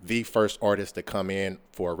like the first artist to come in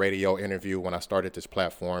for a radio interview when I started this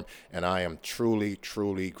platform, and I am truly,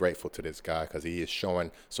 truly grateful to this guy because he is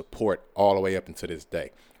showing support all the way up into this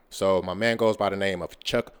day. So my man goes by the name of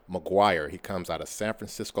Chuck McGuire. He comes out of San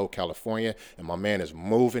Francisco, California, and my man is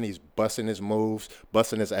moving. He's busting his moves,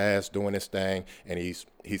 busting his ass, doing his thing, and he's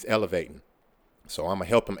elevating. So I'm going to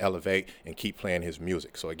help him elevate and keep playing his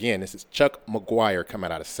music. So again, this is Chuck McGuire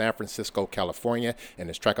coming out of San Francisco, California, and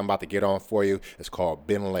this track I'm about to get on for you is called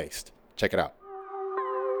Been Laced. Check it out.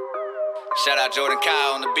 Shout out Jordan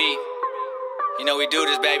Kyle on the beat. You know we do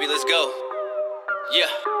this, baby. Let's go.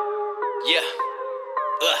 Yeah.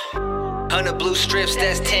 100 blue strips,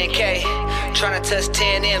 that's 10K. Tryna touch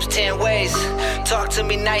 10 M's 10 ways. Talk to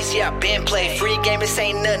me nice, yeah, I been play. Free game, this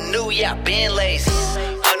ain't nothing new, yeah, I been laced.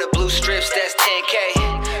 100 blue strips, that's 10K.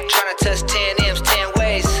 Tryna touch 10 M's 10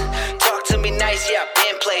 ways. Talk to me nice, yeah, I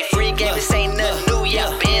been play. Free game, this ain't nothing new, yeah,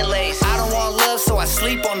 I been laced. I don't want love, so I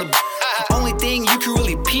sleep on the only thing you can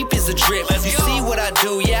really peep is a drip. You see what I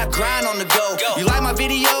do, yeah, I grind on the go. You like my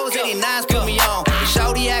videos, 89s put me on. If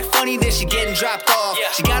shawty act funny, then she getting dropped off.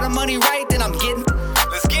 She got her money right, then I'm getting.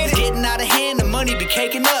 It's getting out of hand, the money be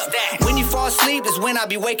caking up. When you fall asleep is when I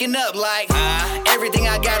be waking up. Like, everything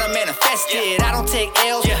I got, I manifested. I don't take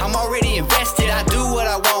L's, I'm already invested. I do what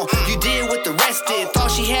I want, you did what the rest did.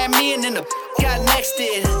 Thought she had me and then the got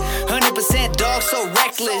nexted. 100% dog, so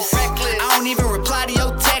reckless. I don't even reply to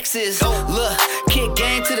your texts. Look, kick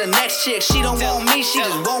game to the next chick. She don't want me, she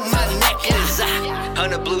just want my necklace.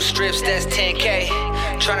 100 blue strips, that's 10K.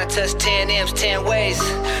 Tryna touch 10 M's 10 ways.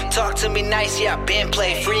 Talk to me nice, yeah, I been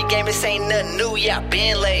play. Free game, this ain't nothing new, yeah, I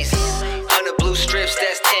been laced. 100 blue strips,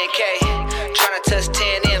 that's 10K. Tryna touch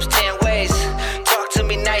 10 M's 10 ways. Talk to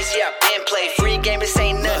me nice, yeah, I been play. Free game, this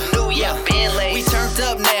ain't nothing new, yeah, I been laced. We turned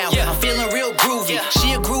up now, I'm feeling real groovy.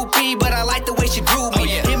 She a groupie, but I like the way she groove me.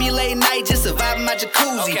 Hit me late night, just surviving my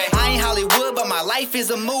jacuzzi. I ain't Hollywood, but my life is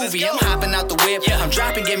a movie. I'm hopping out the whip, I'm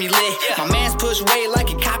dropping, get me lit. My man's push weight like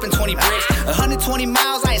he copping 20 bricks. 120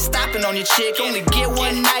 miles, I ain't stopping on your chick. Only get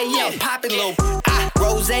one night, yeah, I'm popping little.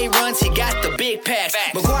 Rose runs, he got the big packs.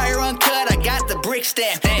 McGuire uncut, I got the brick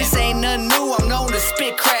stamp. This ain't nothing new, I'm known to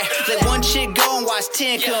spit crack. Let one chick go and watch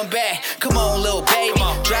 10 come back. Come on, little baby,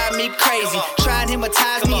 drive me crazy. Try and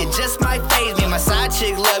hypnotize me, it just might faze me. My side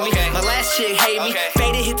chick love me, my last chick hate me.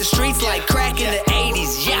 Faded hit the streets like crack in the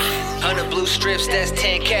 80s, yeah. 100 blue strips, that's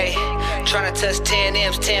 10K. Tryna touch 10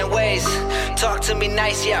 M's 10 ways. Talk to me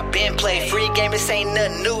nice, yeah, I been play. Free game, this ain't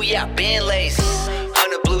nothing new, yeah, I been laced.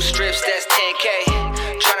 100 blue strips, that's 10K.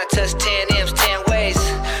 Tryna touch 10 M's 10 ways.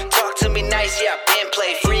 Talk to me nice, yeah, I been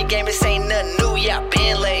play. Free game, this ain't nothing new, yeah, I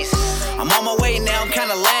been laced. I'm on my way now, I'm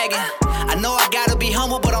kinda lagging. I know I gotta be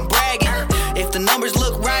humble, but I'm bragging. If the numbers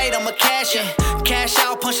look right, I'ma cash in. Cash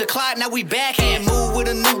out, punch the clock, now we back in. Move with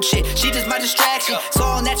a new chick, she just my distraction. It's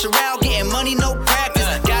all natural, getting money, no practice.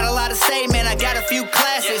 Got a lot to say, man, I got a few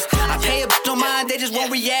classes. I pay a bitch no mind, they just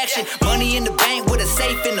want reaction. Money in the bank with a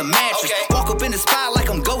safe in the mattress. Walk up in the spot like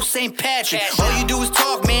I'm Ghost St. Patrick. All you do is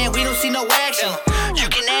talk, man, we don't see no action. You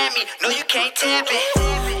can add me, no you can't ain't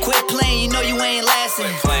tapping. Quit playing, you know you ain't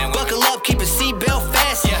lasting. Buckle up, keep a seatbelt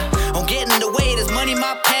fastened. Don't get in the way, this money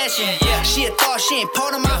my passion. She a thought, she ain't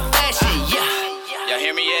part of my fashion. Y'all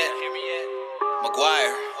hear me yet?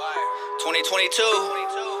 McGuire, 2022.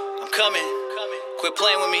 I'm coming. Quit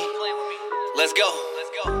playing with me. Let's go.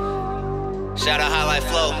 Shout out Highlight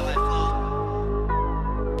Flow.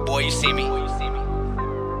 Boy, you see me?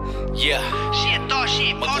 Yeah. She a thought, she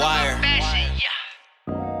ain't part of my fashion.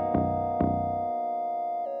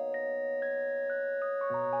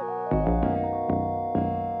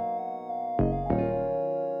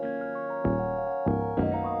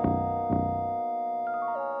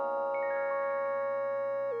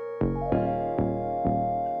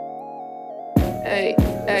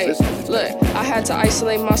 Hey, look, I had to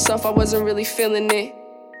isolate myself, I wasn't really feeling it.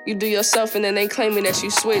 You do yourself and then they claiming that you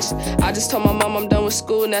switched. I just told my mom I'm done with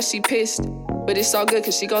school, now she pissed. But it's all good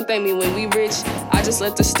cause she gon' thank me when we rich. I just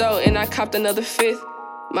left the store and I copped another fifth.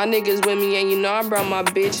 My niggas with me and you know I brought my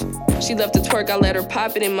bitch. She left to twerk, I let her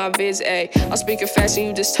pop it in my vids, ayy. I'm speaking fast and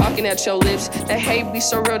you just talking at your lips. That hate be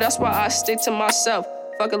so real, that's why I stick to myself.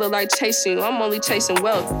 Fuck, it look like chasing you, I'm only chasing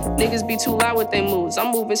wealth. Niggas be too loud with their moves,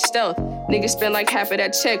 I'm moving stealth. Niggas spend like half of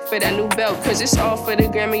that check for that new belt. Cause it's all for the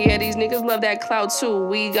Grammy, yeah, these niggas love that cloud too.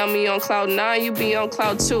 We got me on cloud 9, you be on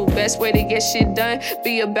cloud 2. Best way to get shit done,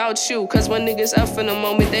 be about you. Cause when niggas up for the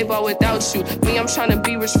moment, they ball without you. Me, I'm tryna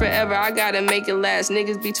be rich forever, I gotta make it last.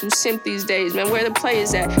 Niggas be too simp these days, man, where the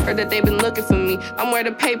players at? Heard that they been looking for me, I'm where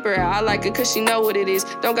the paper at. I like it cause she know what it is,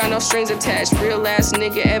 don't got no strings attached. Real ass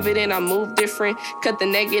nigga evident, I move different. Cut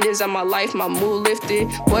the negatives out my life, my mood lifted.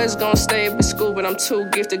 Was gonna stay up in school, but I'm too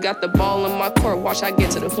gifted. Got the ball in my court, watch I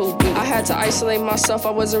get to the hoop. I had to isolate myself,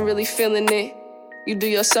 I wasn't really feeling it. You do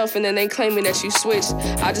yourself and then they claiming that you switched.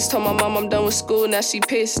 I just told my mom I'm done with school, now she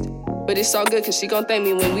pissed. But it's all good cause she gon' thank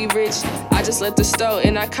me when we rich. I just left the store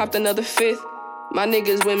and I copped another fifth. My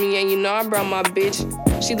niggas with me and you know I brought my bitch.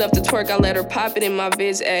 She left to twerk, I let her pop it in my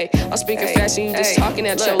vids, ayy. I'm speaking fast and you just talking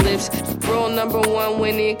at your lips. Rule number 1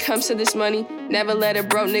 when it comes to this money, never let a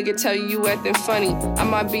broke nigga tell you acting funny. I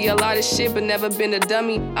might be a lot of shit but never been a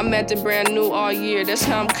dummy. I'm acting brand new all year, that's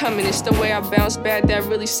how I'm coming. It's the way I bounce back that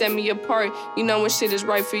really set me apart. You know when shit is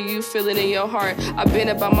right for you, feel it in your heart. I've been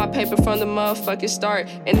about my paper from the motherfucking start.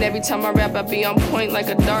 And every time I rap I be on point like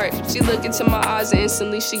a dart. She look into my eyes and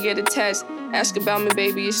instantly she get attached. Ask about me,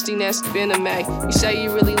 baby, it's G Nasty been a Mac. You say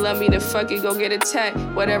you really love me, then fuck it, go get attacked.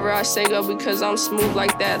 Whatever I say go because I'm smooth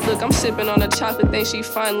like that. Look, I'm sipping on a chocolate thing, she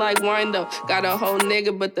fine like wine though. Got a whole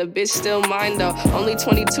nigga, but the bitch still mine though. Only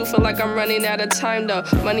 22, feel like I'm running out of time though.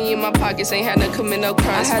 Money in my pockets, ain't had to commit no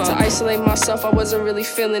crimes. I had to isolate myself, I wasn't really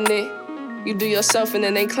feeling it. You do yourself and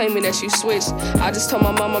then they claiming that you switched. I just told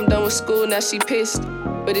my mom I'm done with school, now she pissed.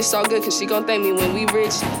 But it's all good cause she gon' thank me when we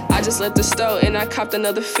rich. I just left the store and I copped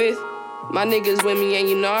another fifth. My niggas with me and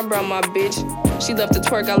you know I brought my bitch. She left to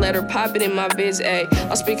twerk, I let her pop it in my vids, ayy.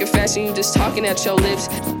 I'm speaking fast and you just talking at your lips.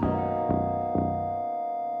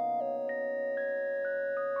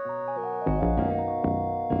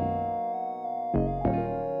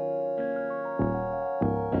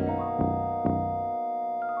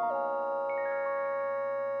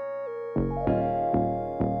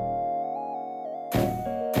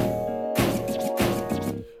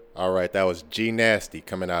 All right, that was G Nasty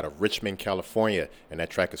coming out of Richmond, California, and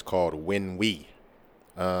that track is called When We.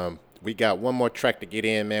 We got one more track to get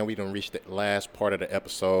in, man. We done reached the last part of the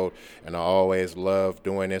episode, and I always love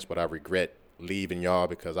doing this, but I regret leaving y'all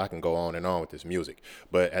because I can go on and on with this music.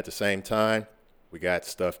 But at the same time, we got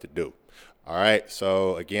stuff to do. All right,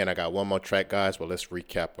 so again, I got one more track, guys, but let's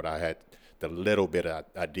recap what I had, the little bit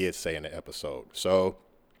I did say in the episode. So,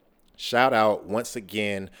 shout out once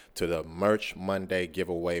again to the Merch Monday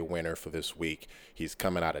giveaway winner for this week. He's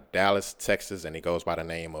coming out of Dallas, Texas, and he goes by the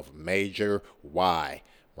name of Major Y.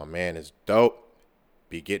 My man is dope.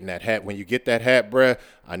 Be getting that hat. When you get that hat, bruh,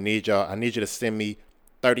 I need you to send me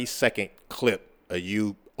 30-second clip of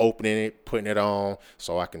you opening it, putting it on,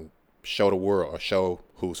 so I can show the world or show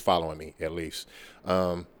who's following me at least.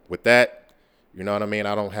 With that, you know what I mean?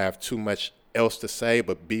 I don't have too much else to say,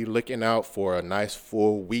 but be looking out for a nice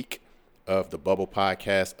full week of the Bubble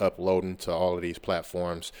Podcast uploading to all of these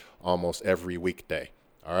platforms almost every weekday.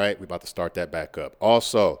 All right, we're about to start that back up.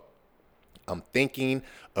 Also, I'm thinking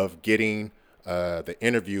of getting the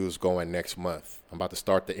interviews going next month. I'm about to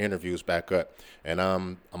start the interviews back up, and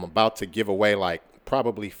I'm about to give away like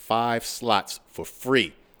probably 5 slots for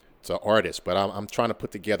free to artists, but I'm trying to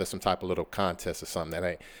put together some type of little contest or something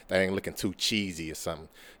that ain't looking too cheesy or something.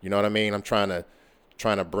 You know what I mean? I'm trying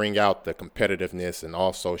to bring out the competitiveness and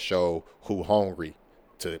also show who hungry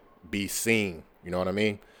to be seen. You know what I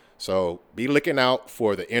mean? So be looking out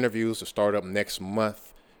for the interviews to start up next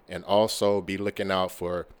month, and also be looking out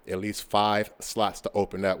for at least 5 slots to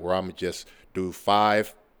open up where I'm going to just do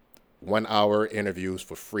 5 1-hour interviews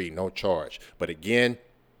for free, no charge. But again,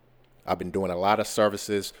 I've been doing a lot of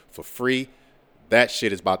services for free. That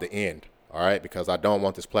shit is about to end, all right? Because I don't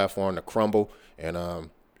want this platform to crumble, and I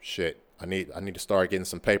need to start getting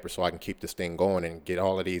some paper so I can keep this thing going and get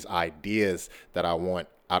all of these ideas that I want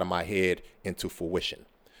out of my head into fruition.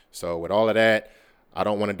 So with all of that, I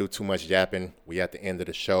don't want to do too much yapping. We at the end of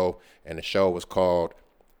the show, and the show was called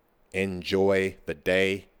Enjoy the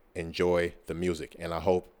Day, Enjoy the Music, and I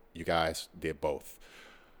hope you guys did both.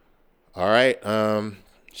 All right, I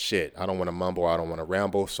don't want to mumble, I don't want to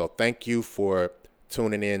ramble. So thank you for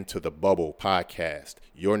tuning in to The Bubble Podcast,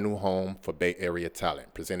 your new home for Bay Area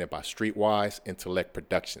talent, presented by Streetwise Intellect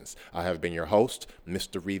Productions. I have been your host,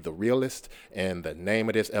 Mr. Reed the Realist, and the name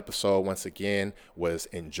of this episode, once again, was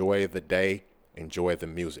Enjoy the Day, Enjoy the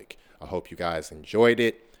Music. I hope you guys enjoyed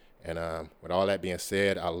it, and with all that being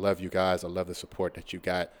said, I love you guys. I love the support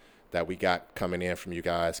that we got coming in from you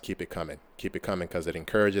guys. Keep it coming because it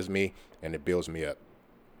encourages me and it builds me up.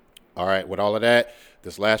 All right, with all of that,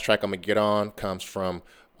 this last track I'm going to get on comes from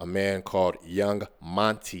a man called Young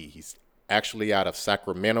Monty. He's actually out of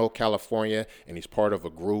Sacramento, California, and he's part of a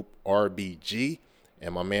group, RBG.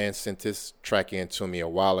 And my man sent this track in to me a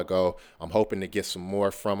while ago. I'm hoping to get some more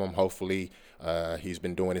from him. Hopefully, he's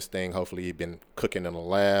been doing his thing. Hopefully, he's been cooking in the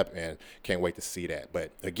lab, and can't wait to see that.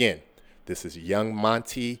 But again, this is Young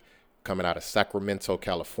Monty coming out of Sacramento,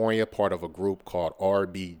 California, part of a group called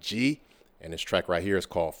RBG. And this track right here is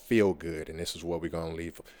called Feel Good, and this is what we're going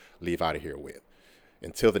to leave out of here with.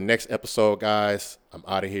 Until the next episode, guys, I'm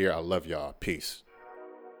out of here. I love y'all. Peace.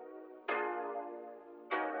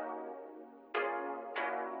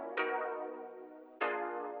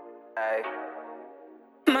 Hey.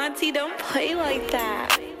 Monty, don't play like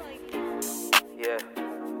that. Yeah.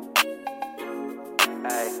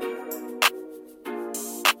 Hey.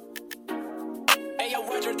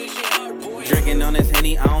 Drinking on this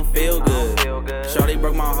Henny, I don't feel good. Shawty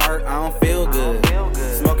broke my heart, I don't feel good.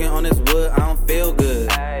 Smoking on this wood, I don't feel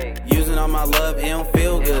good. Using all my love, it don't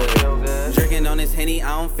feel good. Drinking on this Henny,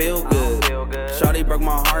 I don't feel good. Shawty broke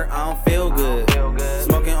my heart, I don't feel good.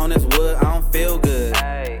 Smoking on this wood, I don't feel good.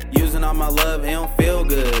 Using all my love, it don't feel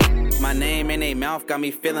good. My name in they mouth got me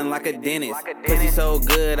feeling like a dentist. Pussy so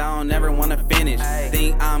good, I don't never wanna finish.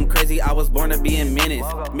 Think I'm crazy, I was born to be a menace.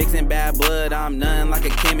 Mixing bad blood, I'm nothing like a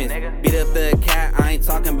chemist. Beat up the cat, I ain't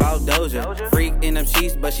talking about Doja. Freak in them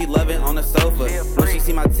sheets, but she love it on the sofa. When she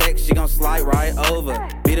see my text, she gon' slide right over.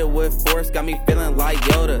 Beat it with force, got me feeling like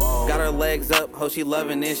Yoda. Got her legs up, ho, she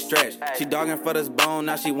loving this stretch. She dogging for this bone,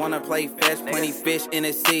 now she wanna play fetch. Plenty fish in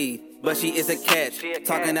the sea, but she is a catch.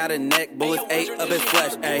 Talking out her neck, bullets ate up his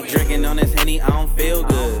flesh. Ay, drinking on this Henny, I don't feel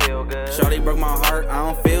good. Shawty broke my heart, I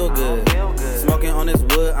don't feel good. Smoking on this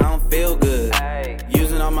wood, I don't feel good.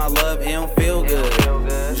 Using all my love, it don't feel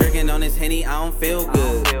good. Drinking on this Henny, I don't feel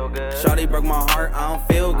good. Shawty broke my heart, I don't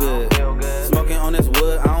feel good. Smoking on this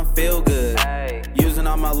wood, I don't feel good. Using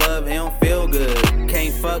all my love, it don't feel good.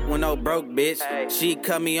 Can't fuck with no broke bitch. She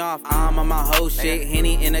cut me off, I'm on my whole shit.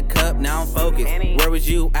 Henny in a cup, now I'm focused. Where was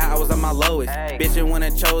you at? I was on my lowest. Bitchin' when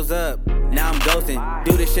it chose up, now I'm ghosting.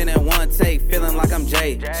 Do this shit in one take, feeling like I'm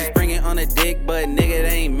Jay. She springing on a dick, but nigga,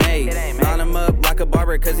 it ain't made. Line him up like a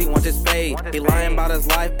barber, cause he wants his fade. He lying about his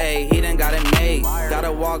life, ayy, he done got it made.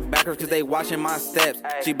 Gotta walk backwards cause they watching my steps.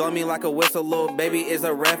 She blow me like a whistle, little baby is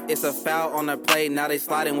a ref. It's a foul on the play, now they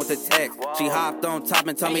sliding with the text. She hopped on top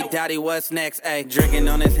and told me, daddy, what's next? Ayy, drinking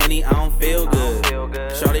on this Henny, I don't feel good.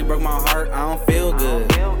 Shawty broke my heart, I don't feel good.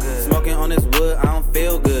 Smoking on this wood, I don't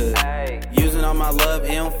feel good. Using all my love,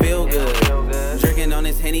 it don't feel good. Drinking on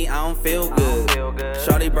this Henny, I don't feel good.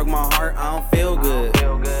 Shawty broke my heart, I don't feel good.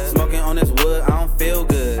 Smoking on this wood, I don't feel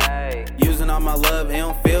good. Using all my love, it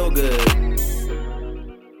don't feel good.